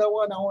 That's another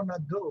one I would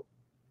not do.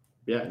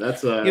 Yeah,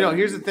 that's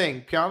here's the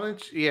thing,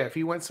 Pjanic. Yeah, if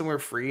he went somewhere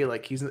free,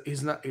 like he's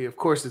not. Of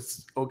course,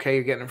 it's okay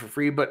you're getting him for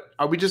free, but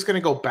are we just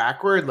gonna go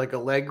backward like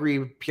Allegri,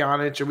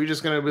 Pjanic? Are we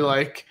just gonna be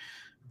like,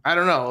 I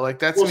don't know, like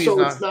that's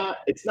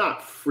it's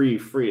not free.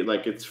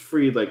 Like it's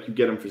free, like you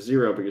get him for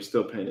zero, but you're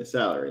still paying his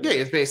salary. Yeah,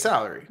 it's base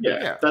salary.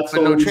 Yeah. That's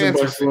the reason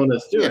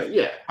Barcelona's doing it.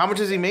 Yeah. How much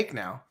does he make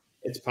now?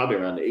 It's probably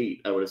around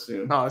 8, I would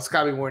assume. No, it's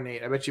got to be more than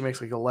 8. I bet you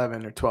makes like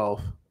 11 or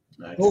 12.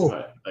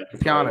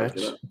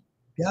 Pjanic.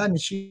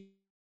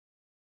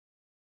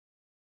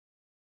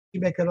 He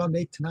make around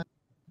 8 to 9.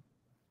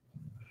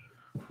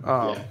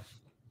 Yeah.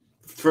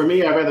 For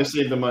me, I'd rather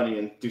save the money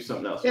and do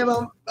something else. Yeah,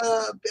 well,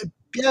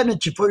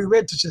 Pjanic for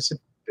Juventus is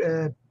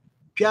a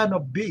piano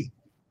B.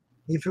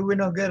 If we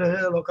don't get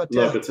a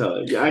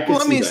Locatelli. Yeah, I can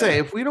let me say,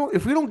 if we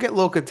don't get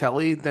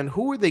Locatelli, then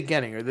who are they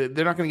getting? Or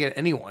they're not going to get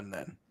anyone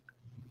then.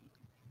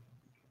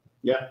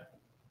 Yeah.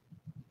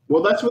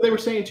 Well, that's what they were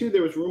saying too.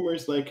 There was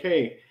rumors like,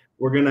 "Hey,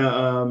 we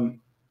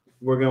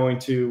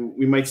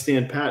might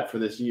stand pat for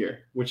this year,"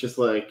 which is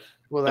like,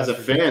 as a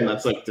fan,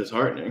 that's like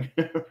disheartening.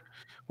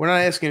 We're not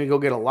asking you to go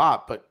get a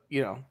lot, but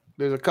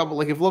there's a couple.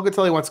 Like if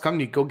Locatelli wants to come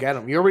to you, go get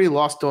him. You already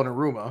lost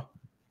Donnarumma.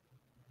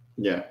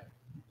 Yeah.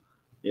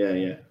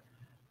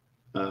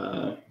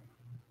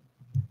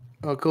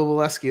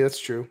 Kovalevsky, that's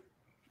true.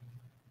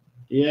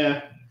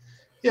 Yeah.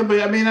 Yeah,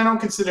 but I mean, I don't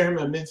consider him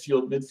a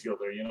midfielder.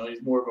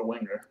 He's more of a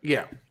winger.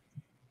 Yeah.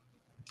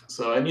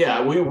 So, and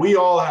we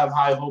all have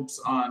high hopes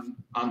on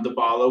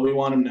Dybala. We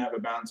want him to have a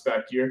bounce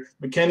back year.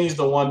 McKennie's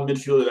the one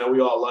midfielder that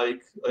we all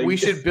like. We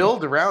should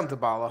build around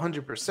Dybala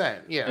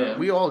 100%. Yeah,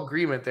 we all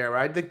agreement there.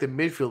 I think the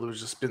midfield has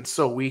just been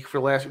so weak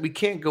for last. We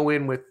can't go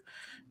in with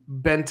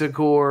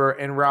Bentancur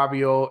and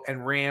Rabiot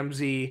and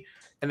Ramsey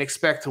and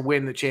expect to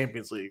win the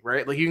Champions League,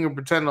 right? Like you can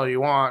pretend all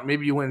you want.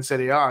 Maybe you win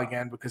Serie A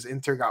again because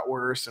Inter got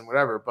worse and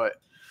whatever, but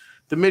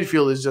the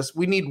midfield is just,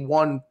 we need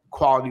one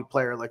quality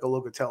player like a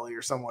Locatelli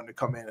or someone to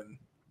come in and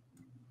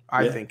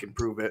I think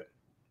improve it.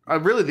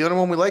 Really, the only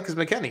one we like is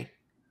McKennie.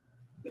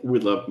 We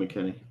love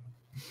McKennie.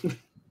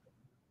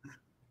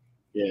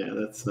 Yeah,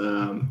 that's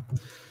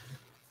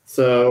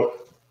so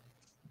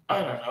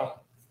I don't know.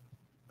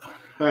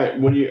 All right,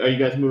 are you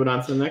guys moving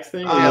on to the next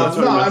thing? No,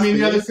 I mean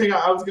the other thing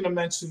I was going to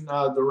mention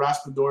the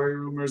Raspadori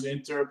rumors.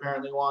 Inter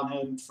apparently want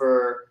him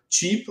for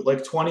cheap,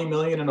 like $20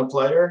 million in a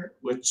player.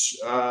 Which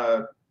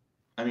I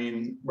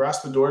mean,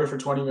 Raspadori for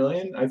 $20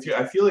 million. I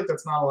feel like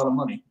that's not a lot of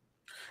money.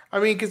 I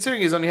mean,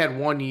 considering he's only had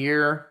 1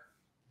 year.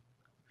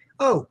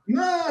 Oh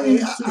no, I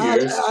mean,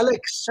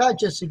 Alex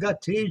Sanchez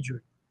got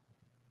injured.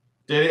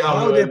 Did he?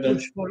 Now they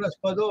push for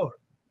Raspadori.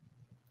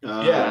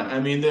 Yeah,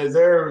 I mean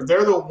they're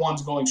the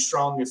ones going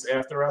strongest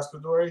after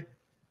Raspadori.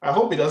 I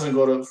hope he doesn't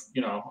go to,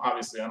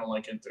 obviously I don't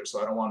like Inter,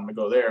 so I don't want him to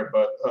go there.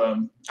 But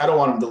I don't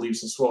want him to leave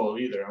Sassuolo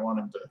either. I want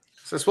him to.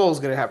 Sassuolo's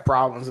going to have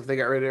problems if they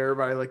got rid of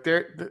everybody. Like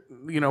they're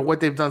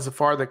what they've done so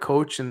far, the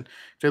coach, and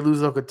they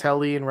lose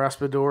Locatelli and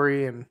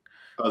Raspadori, and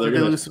they're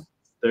going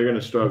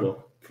to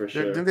struggle for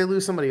sure. Didn't they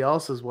lose somebody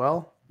else as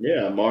well?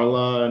 Yeah,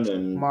 Marlon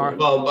and.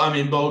 Well, I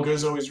mean,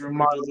 Boga's always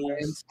rumored to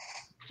lose.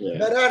 Yeah.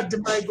 Berardi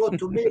might go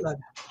to Milan.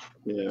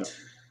 Yeah.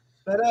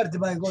 Berardi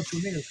might go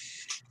to Milan.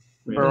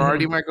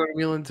 Berardi might go to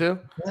Milan too?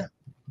 Yeah.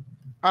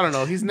 I don't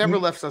know. He's never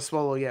left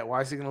Sassuolo yet. Why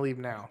is he going to leave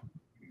now?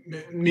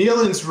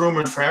 Milan's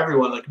rumored for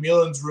everyone. Like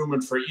Milan's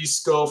rumored for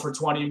Isco for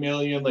 $20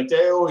 million. Like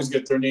they always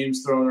get their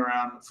names thrown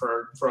around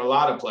for a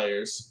lot of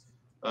players.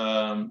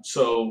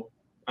 So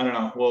I don't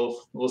know.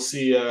 We'll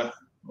see.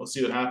 We'll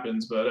see what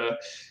happens. But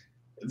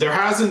there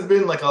hasn't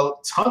been like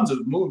tons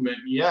of movement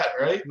yet,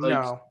 right? Like,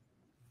 no.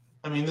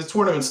 I mean, the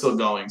tournament's still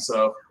going,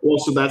 so. Well,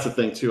 so that's the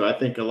thing, too. I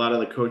think a lot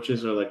of the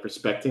coaches are, like,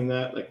 respecting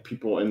that. Like,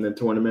 people in the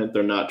tournament,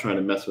 they're not trying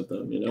to mess with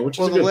them, which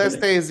is a good the last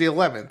thing. day is the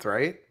 11th,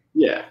 right?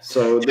 Yeah,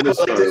 so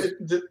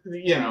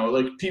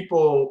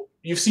people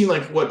 – you've seen,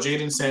 like, what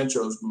Jadon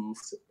Sancho's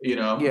moved,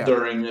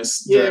 during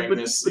this thing.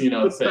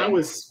 That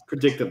was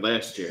predicted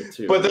last year,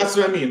 too. But that's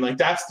what I mean. Like,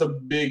 that's the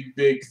big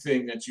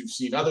thing that you've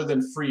seen, other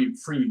than free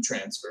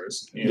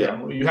transfers. You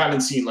know? You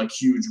haven't seen, like,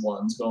 huge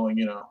ones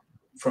going,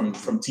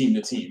 from team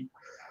to team.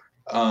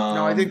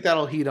 No, I think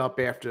that'll heat up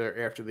after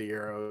the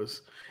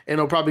Euros, and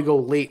it'll probably go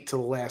late to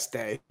the last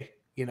day.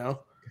 Yeah.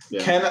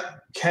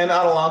 Can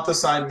Atalanta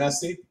sign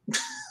Messi?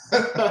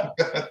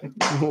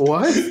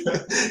 What?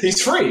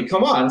 He's free.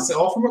 Come on, it's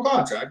all from a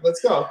contract.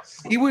 Let's go.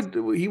 He would.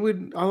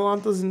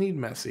 Atalanta doesn't need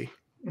Messi.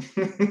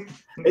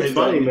 It's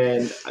funny,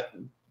 man.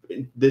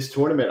 This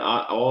tournament,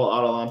 all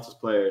Atalanta's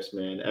players,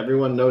 man.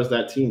 Everyone knows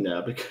that team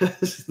now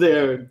because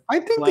they're.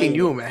 I think they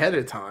knew him ahead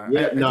of time.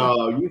 Yeah,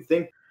 you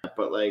think that,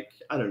 but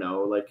I don't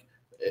know,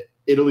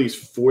 Italy's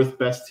fourth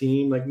best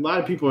team. Like a lot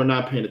of people are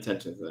not paying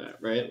attention to that,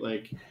 right?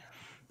 Like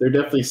they're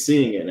definitely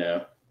seeing it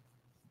now.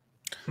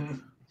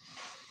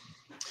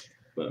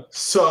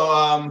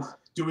 So,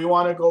 do we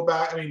want to go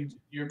back? I mean,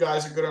 you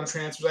guys are good on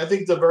transfers. I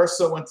think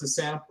D'Aversa went to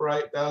Samp,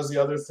 right? That was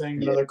the other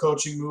thing, another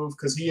coaching move,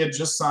 because he had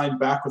just signed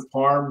back with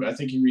Parm. I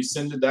think he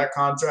rescinded that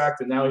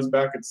contract, and now he's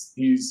back.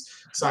 He's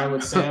signed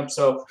with Samp.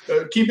 So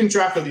keeping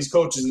track of these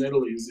coaches in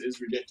Italy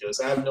is ridiculous.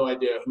 I have no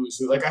idea who's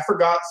who. Like, I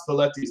forgot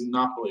Spalletti's in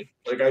Napoli.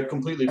 Like, I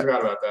completely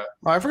forgot about that.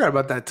 Oh, I forgot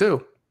about that,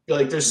 too.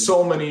 Like, there's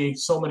so many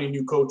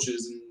new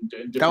coaches.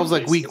 That was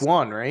like week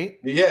 1, right?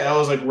 Yeah, that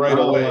was like right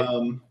away.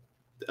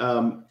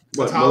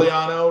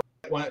 Italiano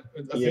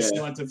officially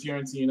went to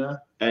Fiorentina.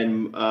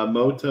 And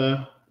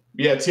Mota.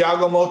 Yeah,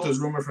 Thiago Motta is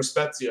rumored for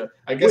Spezia.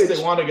 I guess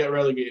they want to get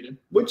relegated.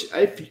 Which,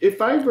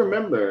 if I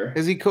remember,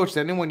 has he coached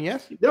anyone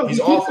yet? No, he's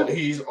awful.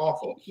 He's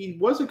awful. He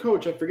was a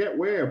coach. I forget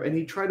where, and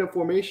he tried a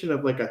formation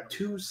of like a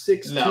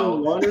 2-6-2-1.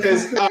 No,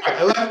 because all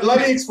right,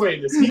 let me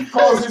explain this. He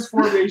calls his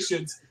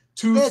formations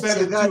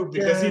 2-7-2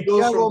 because he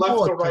goes from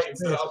left to right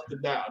instead of up to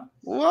down.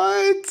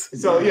 What?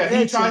 So yeah,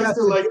 he tries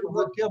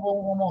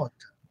to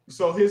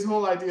So his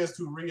whole idea is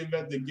to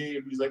reinvent the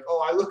game. He's like,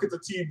 I look at the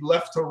team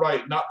left to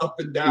right, not up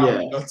and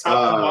down, top and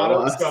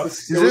bottom stuff.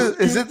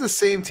 Is it the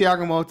same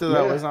Thiago Motta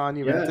that was on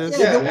Juventus?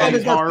 Yeah, the one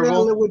that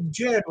got with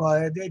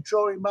Genoa, they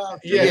throw him out.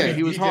 Yeah,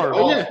 he was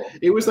horrible.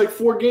 It was like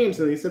 4 games,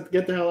 and he said,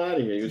 "Get the hell out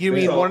of here." You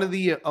mean one of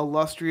the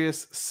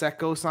illustrious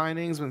Secco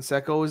signings when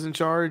Secco was in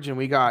charge, and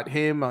we got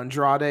him,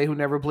 Andrade, who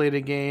never played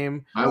a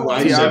game.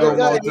 Thiago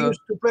Motta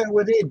used to play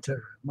with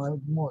Inter,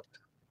 Motta.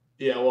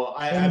 Yeah, well,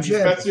 I mean,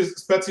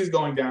 Spezia's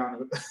going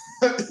down.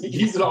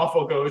 He's an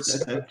awful coach.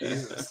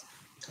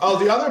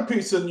 Oh, the other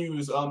piece of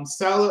news,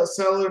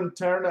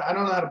 Salernitana. I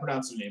don't know how to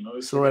pronounce the name.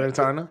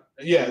 Salernitana?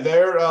 Yeah,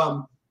 they're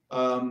De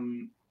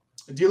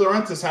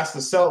Laurentiis has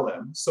to sell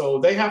them, so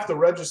they have to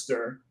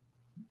register.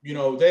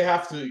 They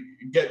have to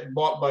get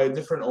bought by a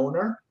different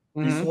owner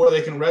before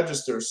they can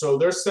register. So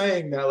they're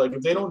saying that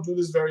if they don't do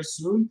this very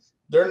soon,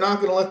 they're not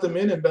going to let them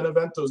in, and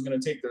Benevento is going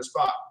to take their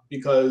spot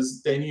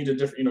because they need a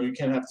different. You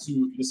can't have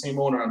the same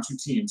owner on 2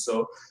 teams.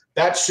 So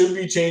that should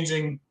be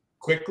changing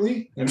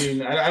quickly. I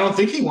mean, I don't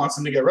think he wants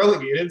them to get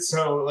relegated.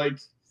 So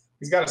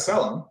he's got to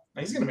sell them.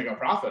 He's going to make a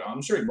profit.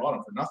 I'm sure he bought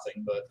them for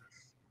nothing, but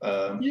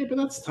but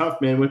that's tough,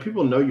 man. When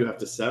people know you have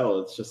to sell,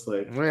 it's just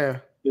like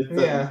you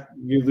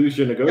lose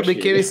your negotiation.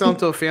 But can he sell them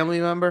to a family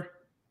member?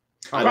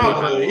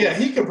 Probably,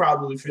 he could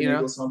probably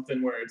finagle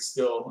something where it's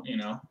still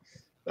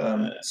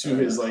to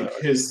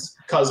his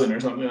cousin or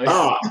something like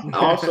that.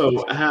 Also,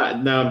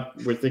 now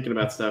we're thinking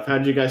about stuff. How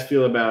did you guys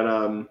feel about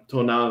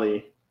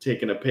Tonali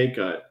taking a pay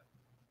cut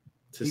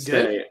to He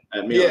stay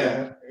at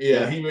Milan.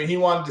 Yeah. He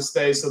wanted to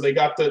stay, so they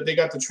got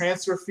the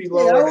transfer fee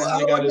lowered,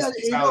 and they got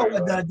his salary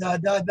lowered.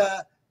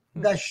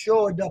 That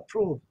show that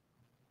proof.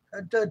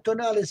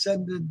 Tonali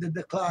said the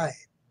decline.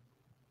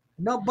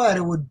 Nobody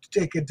would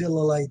take a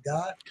deal like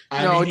that.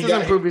 It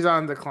doesn't prove he's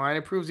on decline.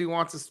 It proves he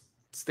wants to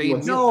stay.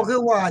 No, he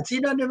wants. He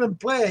doesn't even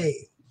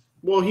play.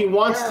 Well, he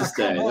wants to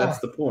stay. That's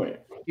the point.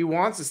 He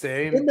wants to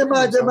stay. In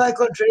my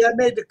country, I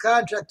made the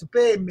contract to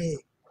pay me.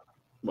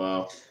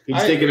 Wow.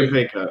 He's taking a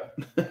pay cut.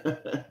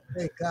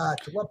 Pay cut.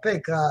 What pay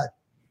cut?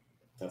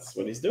 That's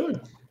what he's doing.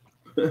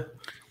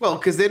 Well,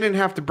 because they didn't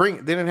have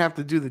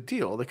to do the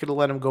deal. They could have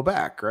let him go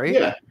back,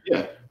 right?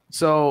 Yeah.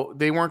 So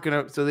they weren't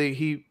gonna. So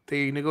they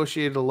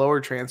negotiated a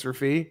lower transfer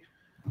fee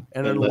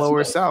and a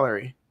lower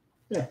salary.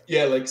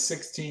 Yeah, like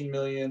 16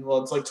 million.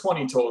 Well, it's like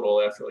 20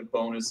 total after like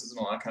bonuses and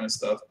all that kind of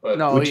stuff. But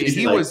no,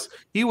 he was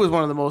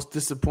one of the most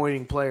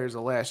disappointing players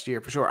of last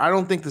year for sure. I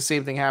don't think the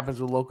same thing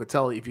happens with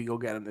Locatelli if you go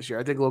get him this year.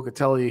 I think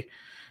Locatelli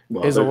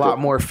is a lot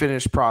more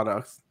finished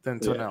product than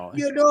Tonali.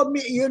 You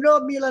know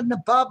Milan,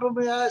 the problem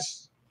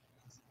is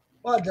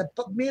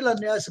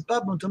Milan has a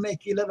problem to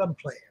make 11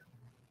 players.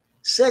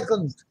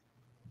 Second,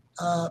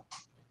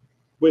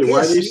 wait,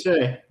 why do you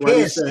say?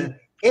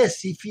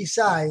 Yes, if he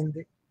signed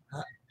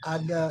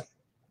and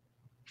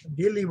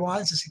Billy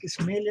wants 6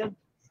 million,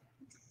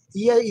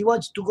 he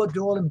wants to go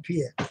to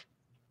Olympiad.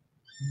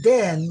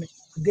 Then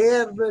they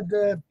have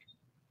the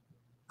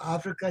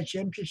Africa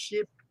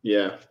Championship.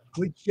 Yeah.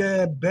 Which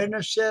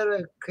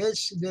Benacer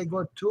case they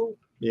go to.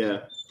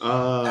 Yeah.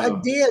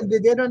 At the end,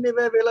 they don't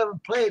even have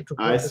 11 players to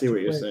play. I see what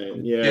you're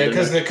saying. Yeah,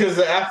 because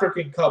the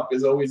African Cup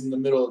is always in the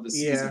middle of the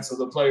season, so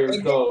the players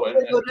go.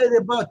 They already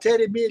about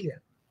 30 million.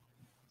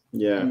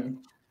 Yeah. Mm-hmm.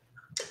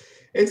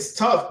 It's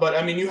tough, but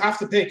I mean, you have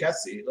to pay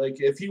Kessie.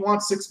 Like, if he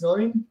wants 6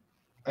 million,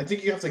 I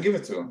think you have to give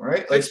it to him,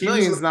 right? Like, 6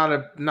 million is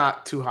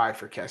not too high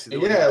for Kessie.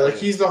 Yeah, like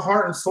he's the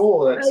heart and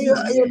soul of that team.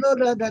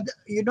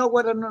 You know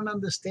what I don't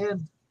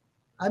understand?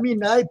 I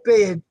mean, I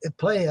pay a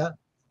player,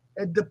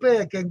 and the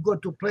player can go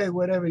to play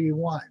wherever he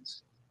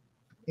wants.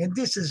 And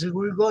this is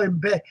we're going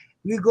back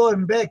to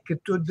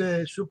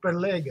the Super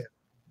League.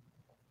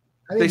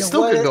 I mean, they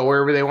still could go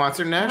wherever they want.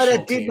 Their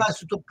national team has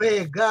to pay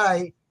a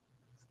guy,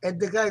 and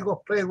the guy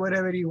go play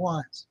wherever he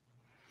wants.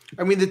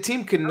 I mean, the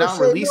team cannot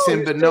release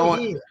him, but no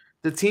one.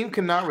 The team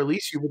cannot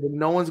release you, but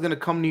no one's going to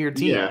come to your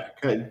team. Yeah,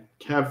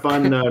 have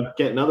fun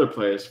getting other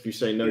players. If you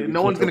say no,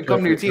 no one's going to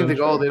come to your team. They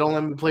go, oh, they don't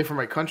let me play for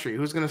my country.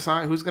 Who's going to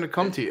sign? Who's going to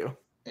come to you?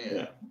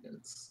 Yeah,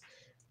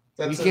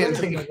 you can't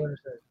think.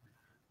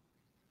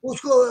 Who's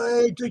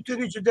going to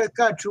reach that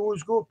country?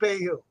 Who's going to pay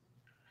you?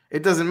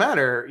 It doesn't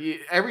matter.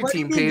 Every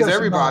team pays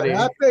everybody.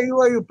 Matter. I pay you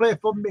or you play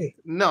for me.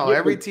 No,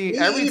 every team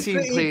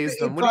pays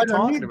them. What are you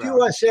talking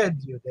about? I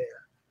send you there.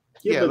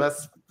 Yeah,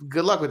 that's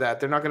good luck with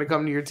that. They're not going to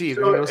come to your team.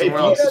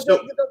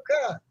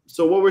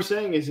 So what we're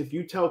saying is, if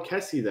you tell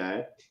Kessie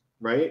that,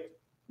 right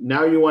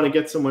now, you want to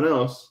get someone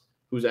else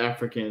who's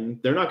African,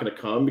 they're not going to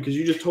come because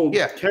you just told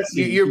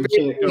Kessie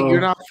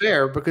you're not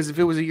fair, because if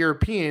it was a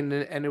European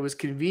and it was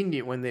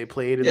convenient when they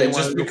played, and they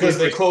just because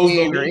they closed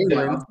the league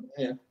down.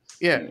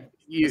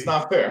 It's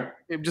not fair.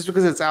 Just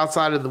because it's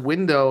outside of the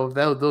window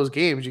of those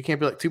games, you can't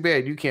be like, too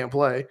bad you can't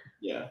play.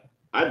 Yeah,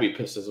 I'd be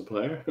pissed as a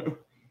player.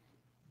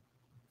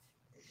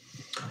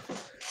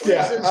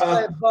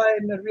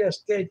 Buying the real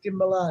estate in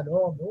Milan.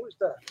 Oh, who is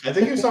that? I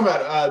think he was talking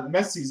about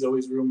Messi's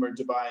always rumored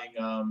to buying.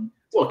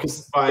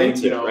 Because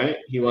buying, right?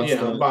 He wants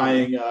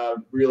buying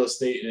real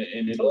estate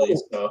in Italy.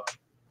 So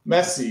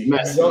Messi.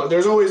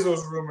 There's always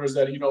those rumors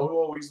that he's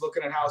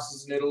looking at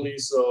houses in Italy,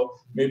 so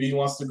maybe he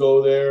wants to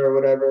go there or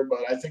whatever. But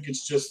I think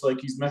it's just like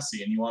he's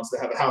Messi and he wants to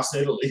have a house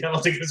in Italy. I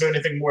don't think there's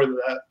anything more than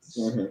that.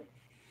 Mm-hmm.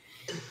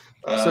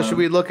 So should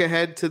we look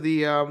ahead to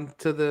the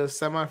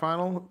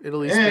semifinal,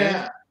 Italy, Spain?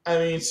 Yeah, I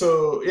mean,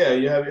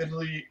 you have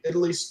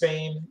Italy,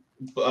 Spain,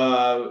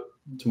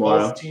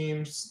 tomorrow. Both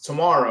teams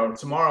tomorrow,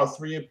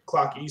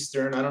 3:00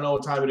 Eastern. I don't know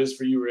what time it is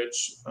for you,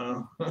 Rich,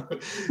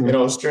 in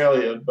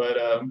Australia, but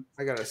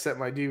I gotta set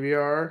my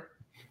DVR.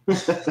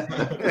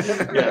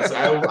 Yes,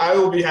 I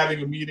will be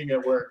having a meeting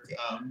at work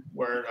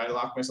where I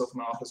lock myself in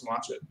my office and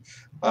watch it.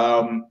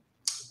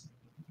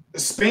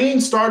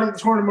 Spain started the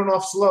tournament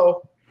off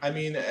slow. I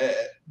mean,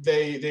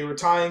 they were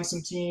tying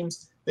some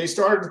teams. They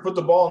started to put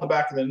the ball in the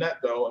back of the net,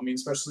 though. I mean,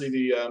 especially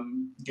the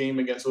game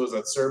against, what was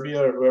that,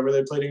 Serbia or whoever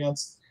they played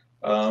against?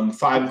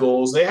 5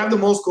 goals. They have the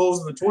most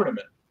goals in the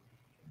tournament.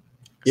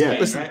 Yeah,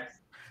 listen, right?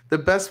 The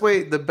best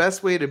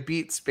way to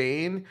beat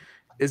Spain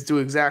is do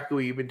exactly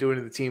what you've been doing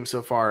to the team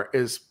so far: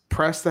 is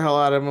press the hell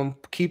out of them,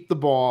 keep the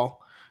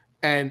ball,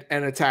 and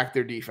attack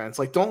their defense.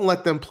 Like, don't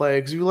let them play,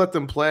 because if you let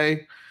them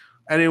play,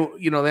 and they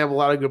have a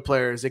lot of good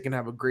players. They can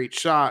have a great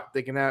shot.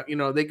 They can have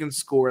they can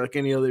score like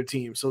any other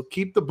team. So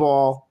keep the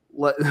ball.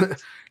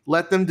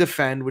 Let them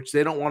defend, which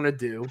they don't want to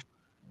do.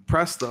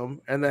 Press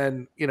them, and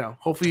then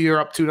hopefully you're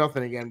up 2-0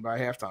 again by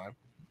halftime.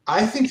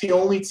 I think the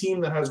only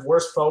team that has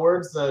worse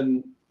forwards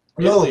than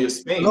Italy is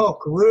Spain.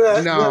 Look, we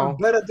have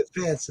better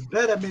defense,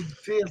 better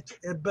midfield,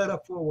 and better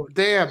forward.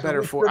 They have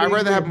better forward. I'd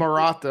rather have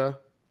Morata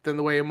than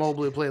the way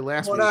Immobile played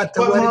last week. But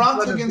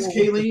Morata against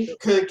Chiellini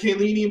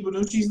and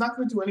Bonucci, he's not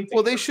going to do anything.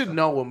 Well, they should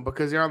know him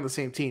because they're on the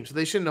same team, so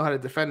they should know how to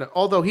defend him.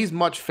 Although he's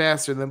much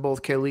faster than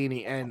both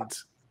Chiellini and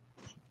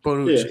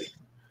Bonucci.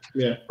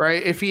 Yeah.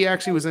 Right? If he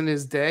actually was in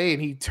his day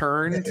and he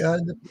turned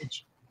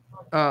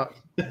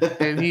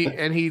and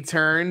he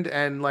turned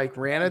and like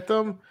ran at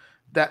them,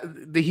 that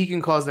he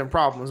can cause them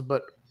problems.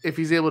 But if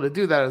he's able to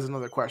do that is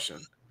another question.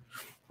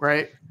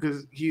 Right?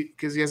 Because he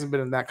hasn't been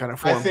in that kind of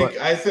form.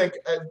 I think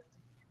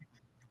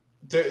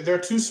they're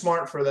too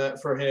smart for that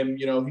for him.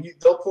 You know,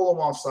 they'll pull him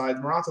offside.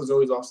 Morata's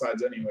always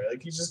offsides anyway.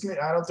 Like he's just gonna.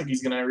 I don't think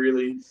he's gonna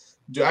really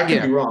do. I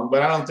could be wrong,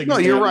 but I don't think. No,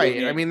 you're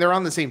right. I mean, they're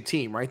on the same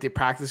team, right? They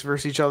practice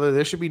versus each other.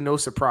 There should be no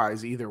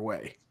surprise either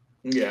way.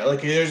 Yeah,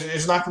 like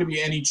there's not going to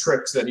be any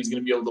tricks that he's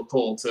going to be able to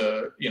pull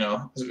to, you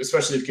know,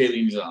 especially if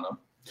Chiellini's on him.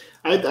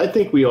 I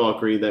think we all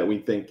agree that we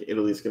think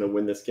Italy's going to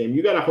win this game.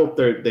 You got to hope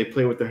they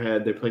play with their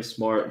head, they play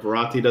smart.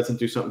 Verratti doesn't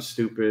do something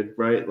stupid,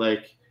 right?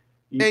 Like,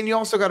 and you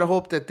also got to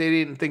hope that they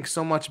didn't think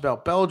so much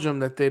about Belgium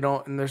that they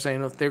don't, and they're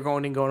saying if they're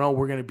going and going, oh,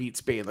 we're going to beat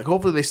Spain. Like,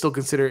 hopefully they still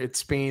consider it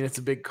Spain. It's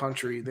a big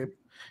country. They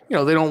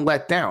don't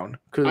let down.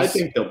 I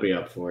think they'll be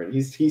up for it.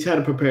 He's had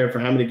to prepare for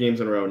how many games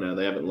in a row now?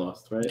 They haven't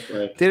lost, right?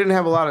 Like, they didn't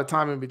have a lot of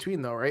time in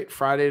between, though, right?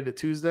 Friday to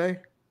Tuesday.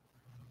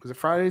 Was it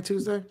Friday to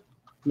Tuesday?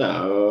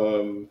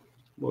 No.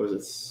 What was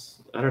it?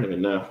 I don't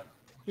even know.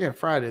 Yeah,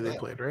 Friday they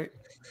played, right?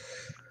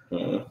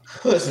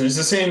 Listen, it's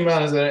the same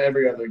amount as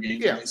every other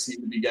game. Yeah. They seem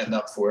to be getting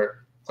up for it.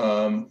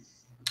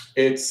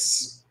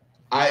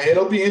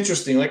 It'll be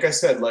interesting. Like I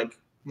said, like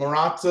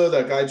Morata,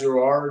 that guy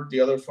Gerard, the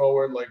other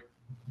forward, like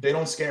they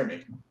don't scare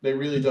me. They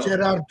really don't.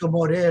 Gerardo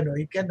Moreno,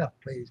 he cannot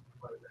play.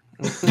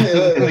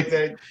 Like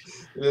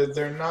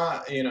they're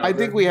not. You know, I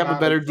think we have a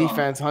better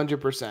defense,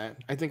 100%.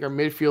 I think our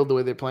midfield, the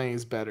way they're playing,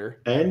 is better.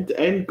 And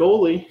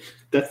goalie,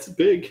 that's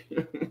big.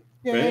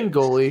 Yeah, right? And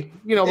goalie.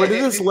 You know, but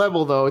at this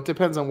level, though, it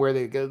depends on where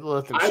they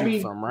let them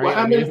shoot from, right? Well,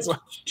 I mean,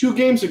 2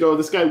 games ago,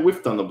 this guy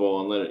whiffed on the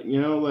ball and let it,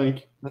 you know,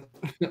 like.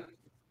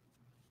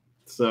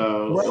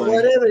 So. Well, like,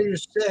 whatever you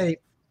say,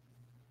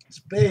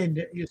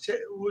 Spain, you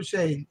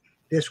say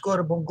they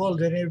score more goal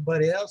than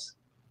everybody else?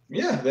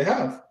 Yeah, they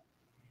have.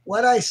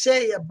 What I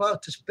say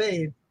about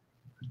Spain,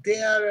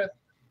 they are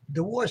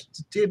the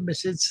worst team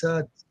since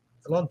a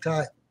long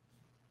time.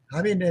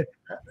 I mean,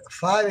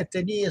 5 or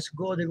 10 years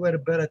ago, they were a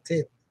better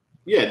team.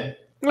 Yeah.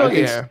 I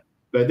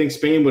think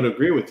Spain would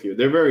agree with you.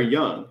 They're very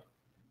young.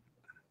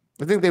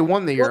 I think they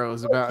won the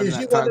Euros about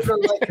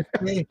that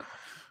time.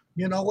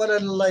 You know what I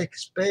like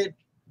Spain?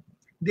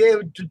 They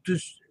have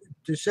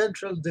the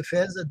central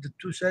defense and the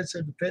 2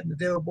 central defenders,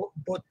 they were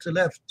both to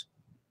left.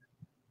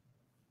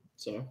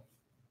 So?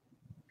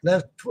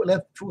 Left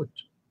foot.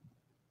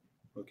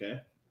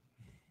 Okay.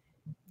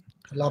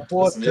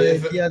 Laporte,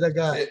 the other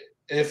guy.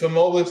 If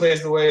Immobile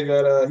plays the way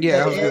that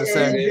I was going to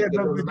say.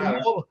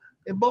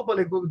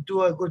 Immobile will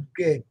do a good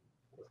game.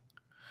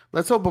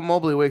 Let's hope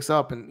Immobile wakes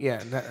up and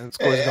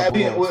scores a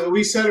couple goals.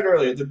 We said it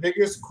earlier. The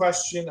biggest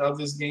question of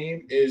this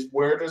game is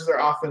where does their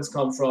offense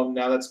come from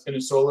now that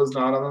Spinazzola is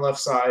not on the left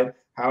side?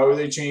 How are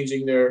they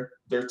changing their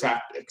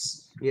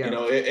tactics? Yeah. You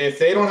know, if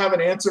they don't have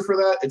an answer for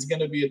that, it's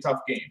going to be a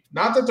tough game.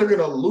 Not that they're going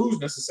to lose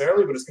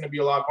necessarily, but it's going to be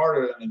a lot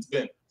harder than it's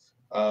been.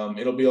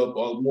 It'll be a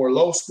more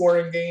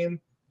low-scoring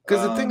game.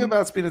 Because the thing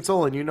about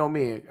Spinazzola, and you know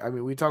me, I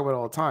mean, we talk about it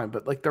all the time,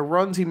 but like the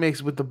runs he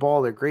makes with the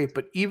ball, they're great.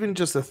 But even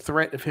just the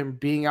threat of him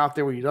being out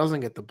there when he doesn't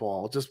get the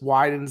ball just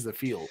widens the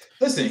field.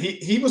 Listen,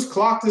 he was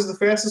clocked as the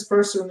fastest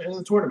person in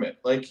the tournament.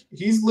 Like,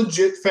 he's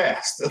legit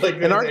fast.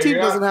 Like, and our team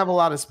doesn't have a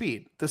lot of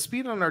speed. The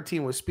speed on our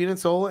team was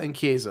Spinazzola and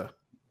Chiesa.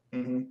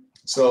 Mm-hmm.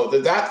 So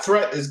that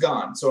threat is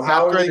gone. So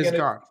how are they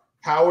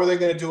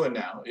going to do it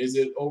now? Is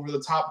it over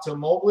the top to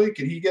Immobile?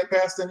 Can he get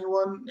past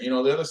anyone? You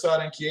know, the other side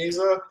on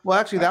Chiesa? Well,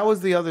 actually, that was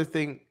the other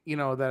thing, you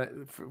know, that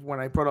when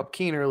I brought up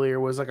Keane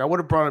earlier was like I would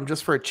have brought him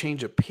just for a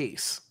change of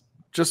pace,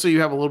 just so you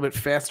have a little bit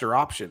faster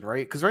option,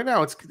 right? Because right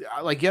now it's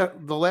like,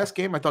 the last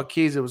game I thought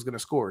Chiesa was going to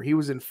score. He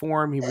was in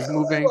form. He was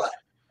moving.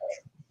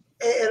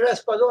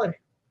 Raspadori.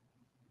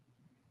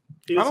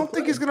 I don't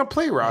think he's going to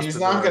play Raspadori. He's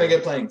not going to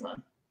get playing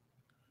time.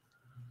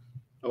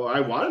 Oh,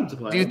 I want him to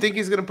play. Do you think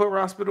he's going to put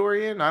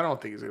Raspadori in? I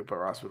don't think he's going to put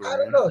Raspadori in. I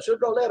don't know.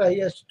 Sooner or later, he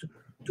has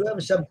to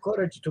have some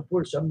courage to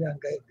pull some young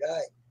guy.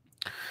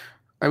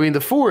 I mean, the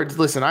forwards,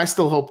 listen, I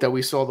still hope that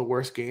we saw the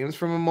worst games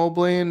from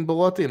Immobile and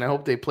Belotti, and I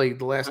hope they played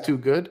the last 2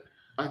 good.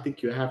 I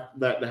think you have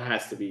that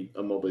has to be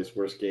Immobile's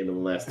worst game in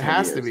the last 10 years. It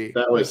has years. to be.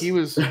 That was he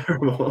was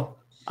terrible.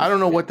 I don't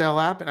know what the hell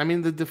happened. I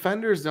mean, the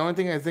defenders, the only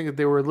thing I think that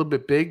they were a little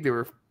bit big, they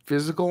were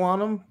physical on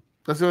them.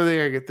 That's the only thing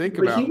I could think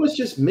about. But he was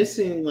just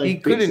missing, like, he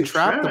couldn't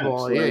trap the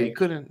ball. Like, yeah, he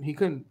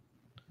couldn't.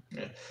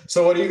 Yeah.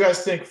 So what do you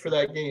guys think for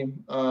that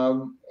game?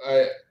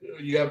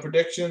 You have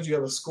predictions? You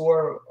have a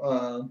score?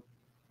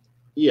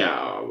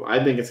 Yeah,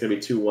 I think it's going to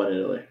be 2-1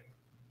 Italy.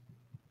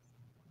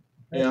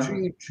 Yeah.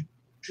 3-0,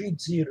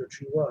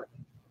 3-1.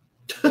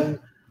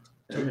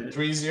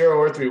 3-0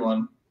 or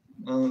 3-1.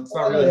 It's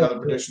not really how the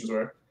predictions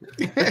were.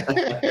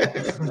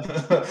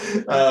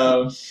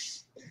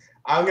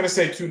 I'm going to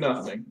say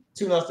 2-0.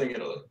 2-0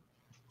 Italy.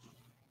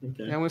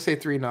 Okay. Yeah, I'm gonna say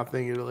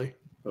 3-0 Italy.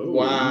 Oh,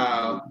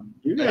 Wow.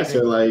 You guys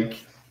are like.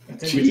 I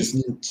think we just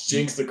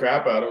jinxed the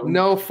crap out of them.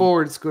 No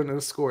forward's gonna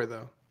score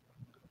though.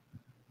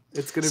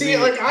 It's gonna See, be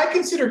like I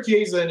consider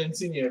Chiesa and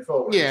Insigne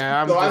forwards.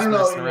 yeah. I'm so just I don't know,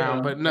 messing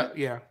around, but no,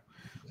 yeah.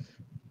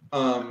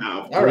 All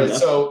right,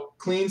 so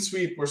clean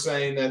sweep. We're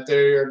saying that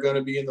they are going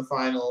to be in the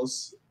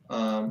finals.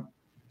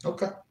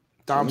 Okay.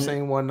 Dom's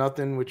saying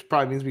 1-0, which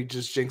probably means we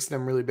just jinxed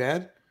them really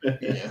bad,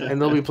 Yeah. and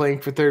they'll be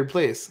playing for third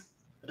place.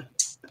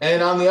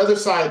 And on the other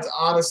side,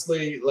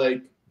 honestly,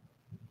 like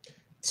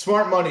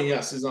smart money,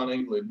 yes, is on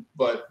England,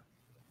 but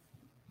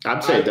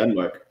I'm saying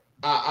Denmark.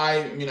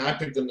 I mean, I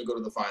picked them to go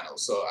to the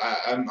finals, so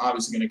I'm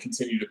obviously going to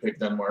continue to pick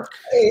Denmark.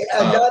 Hey,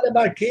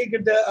 Denmark,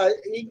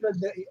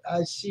 England,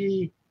 I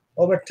see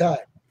overtime.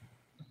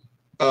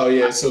 Oh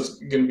yeah, so it's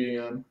going to be.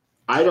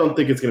 I don't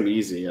think it's going to be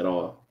easy at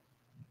all.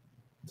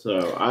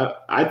 So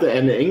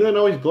and England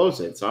always blows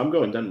it, so I'm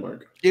going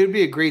Denmark. It would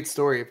be a great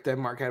story if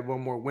Denmark had one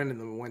more win and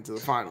then went to the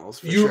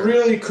finals. You sure.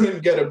 really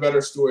couldn't get a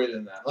better story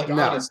than that. Like No.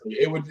 honestly,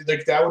 it would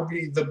like that would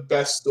be the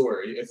best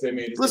story if they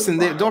made it. Listen, to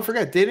the final. don't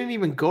forget they didn't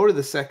even go to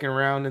the second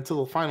round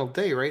until the final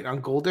day, right?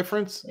 On goal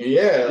difference.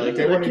 Yeah, like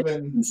they weren't That's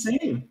even.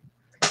 insane.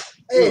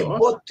 Hey, Oh,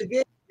 both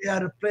together they are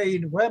to play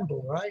in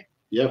Wembley, right?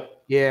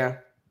 Yep. Yeah.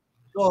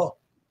 So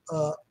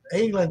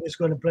England is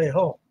going to play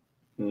home.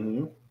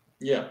 Mm-hmm.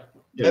 Yeah,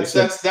 Yeah,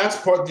 that's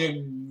part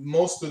the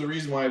most of the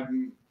reason why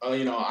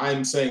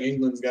I'm saying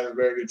England's got a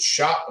very good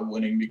shot of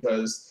winning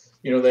because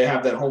they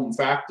have that home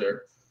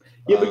factor.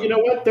 Yeah, but you know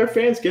what? Their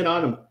fans get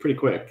on them pretty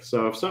quick.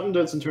 So if something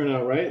doesn't turn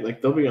out right,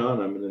 like they'll be on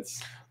them, and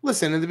it's.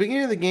 Listen, at the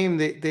beginning of the game,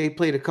 they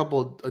played a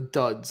couple of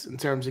duds in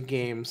terms of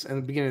games at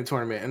the beginning of the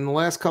tournament, and the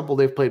last couple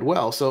they've played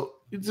well. So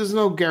there's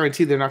no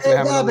guarantee they're not going to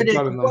have another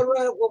dud in them.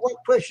 What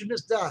question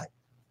is that?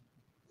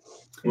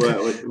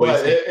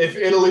 What if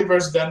Italy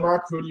versus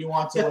Denmark? Who do you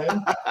want to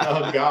win?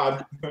 Oh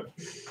God!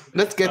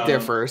 Let's get there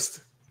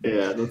first.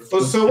 Yeah.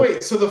 So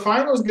wait. So the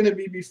final is going to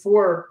be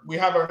before we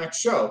have our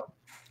next show.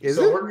 Is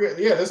so it? We're good.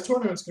 Yeah, this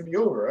tournament's going to be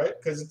over, right?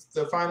 Because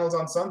the final's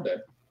on Sunday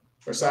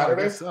or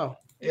Saturday. So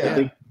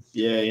Yeah.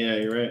 Yeah,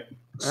 you're right.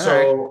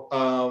 So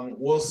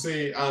we'll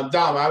see.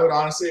 Dom, I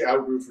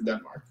would root for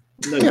Denmark.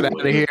 No, Get you out of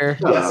wouldn't. here.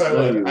 Yes, I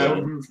would. you I would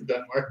wouldn't. root for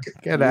Denmark.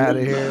 Get out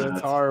of You're here. not.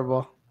 That's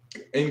horrible.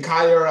 In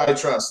Kyer, I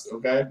trust.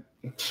 Okay.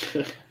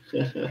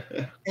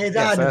 Hey,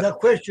 Don, the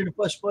question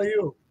was for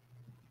you.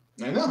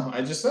 I know.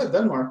 I just said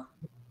Denmark.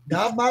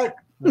 Denmark?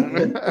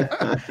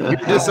 You're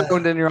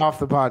disowned and you're off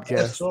the Yes,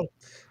 podcast. so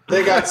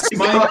They got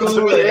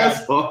Schmeichel. They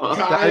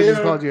got I just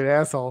Kyer. called you an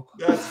asshole.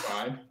 That's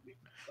fine.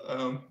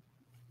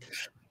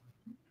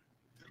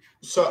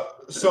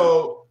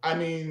 So I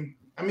mean,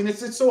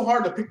 it's so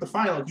hard to pick the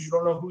final because you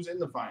don't know who's in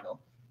the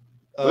final.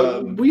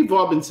 We've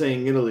all been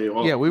saying Italy.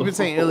 Yeah, we've been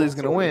saying Italy's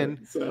going to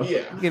win. So.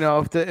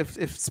 Yeah.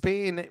 If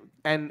Spain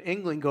and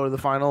England go to the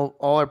final,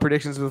 all our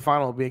predictions for the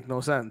final make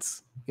no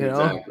sense.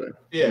 Exactly.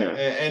 Yeah,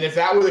 and if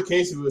that were the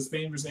case, if it was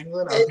Spain versus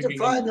England, I'm the picking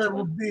final England.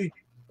 would be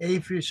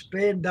if you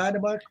Spain,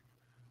 Denmark.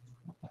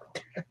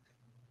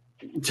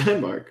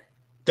 Denmark.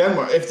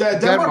 If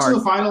Denmark's in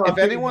the final, I'm If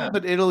picking anyone them.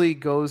 but Italy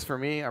goes for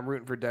me, I'm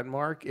rooting for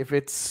Denmark. If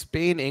it's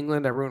Spain,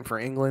 England, I'm rooting for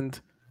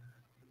England.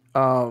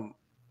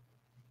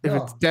 If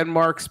it's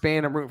Denmark,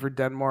 Spain, I'm rooting for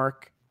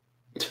Denmark.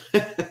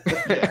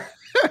 Yeah.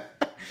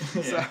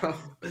 So,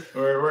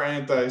 We're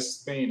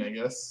anti-Spain, I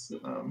guess.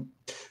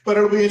 But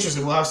it'll be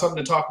interesting. We'll have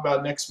something to talk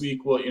about next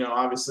week. Well,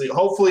 obviously,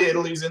 hopefully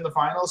Italy's in the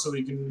final so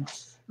we can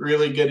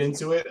really get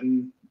into it,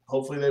 and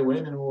hopefully they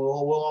win, and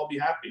we'll all be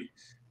happy.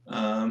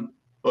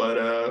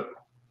 But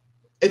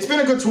it's been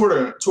a good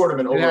tournament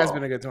overall. it has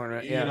been a good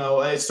tournament.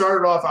 Yeah. It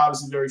started off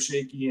obviously very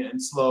shaky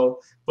and slow,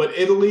 but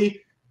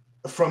Italy,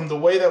 from the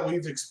way that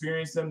we've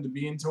experienced them to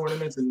be in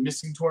tournaments and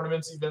missing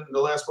tournaments, even the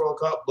last World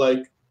Cup, like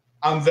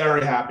I'm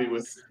very happy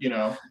with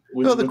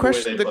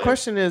The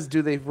question is,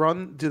 do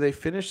they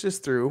finish this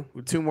through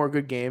with 2 more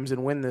good games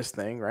and win this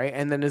thing, right?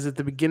 And then is it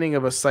the beginning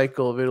of a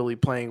cycle of Italy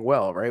playing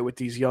well, right, with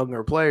these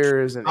younger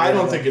players? And I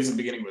don't think it's the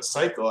beginning of a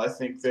cycle. I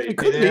think they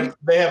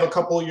have a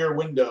couple year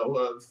window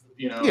of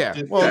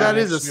that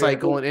is a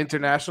cycle in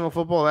international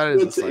football. That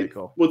is a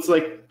cycle. What's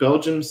like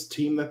Belgium's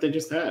team that they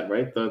just had,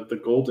 right? The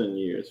golden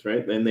years,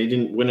 right? And they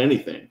didn't win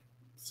anything.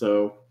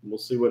 So we'll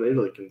see what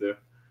Italy can do.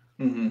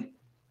 Mm-hmm.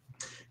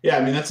 Yeah,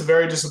 I mean that's a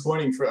very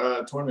disappointing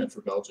tournament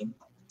for Belgium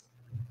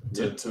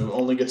to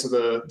only get to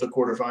the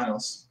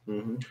quarterfinals.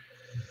 Mm-hmm.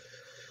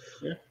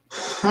 Yeah.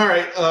 All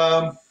right.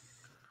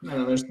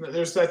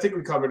 There's. I think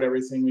we covered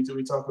everything. We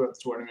talked about the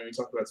tournament. We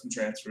talked about some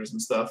transfers and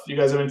stuff. You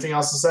guys have anything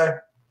else to say?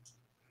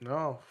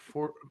 No.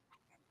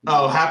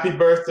 Oh, happy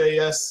birthday,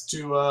 yes,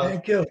 to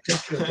Thank you.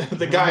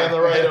 the guy on the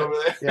right over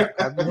there. Yeah,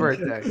 happy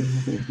birthday.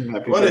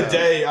 What a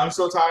day. I'm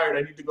so tired.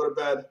 I need to go to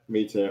bed.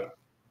 Me too.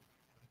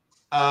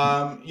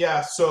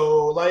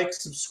 So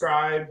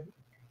subscribe,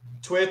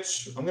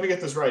 Twitch. I'm going to get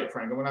this right,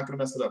 Frank. I'm not going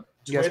to mess it up.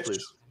 Twitch, Yes,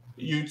 please.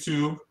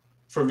 YouTube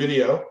for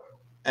video.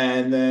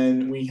 And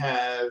then we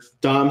have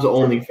Dom's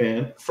only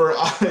fan. For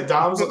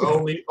Dom's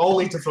only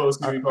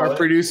Tifosi. Our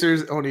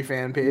producer's only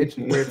fan page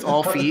where it's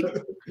all feet.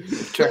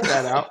 Check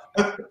that out.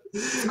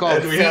 It's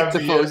called And we Feet have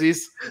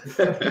Tifosis.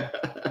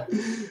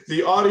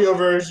 the audio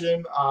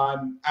version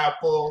on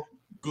Apple,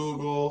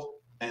 Google,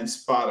 and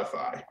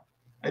Spotify.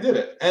 I did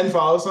it. And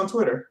follow us on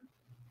Twitter.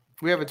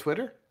 We have a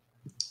Twitter?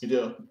 You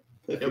do.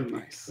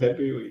 Nice.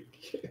 Every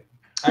week.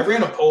 I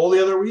ran a poll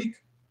the other week.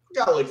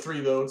 Got like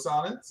 3 votes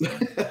on it. So.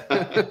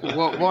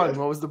 What one?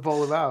 What was the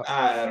poll about?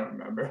 I don't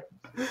remember.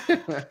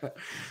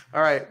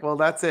 All right. Well,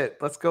 that's it.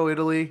 Let's go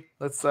Italy.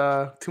 Let's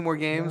 2 more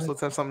games.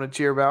 Let's have something to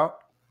cheer about.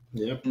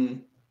 Yep.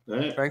 Mm. All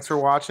right. Thanks for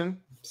watching.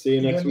 See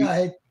you next Good week.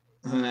 night.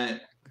 All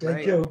right.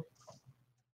 Thank you.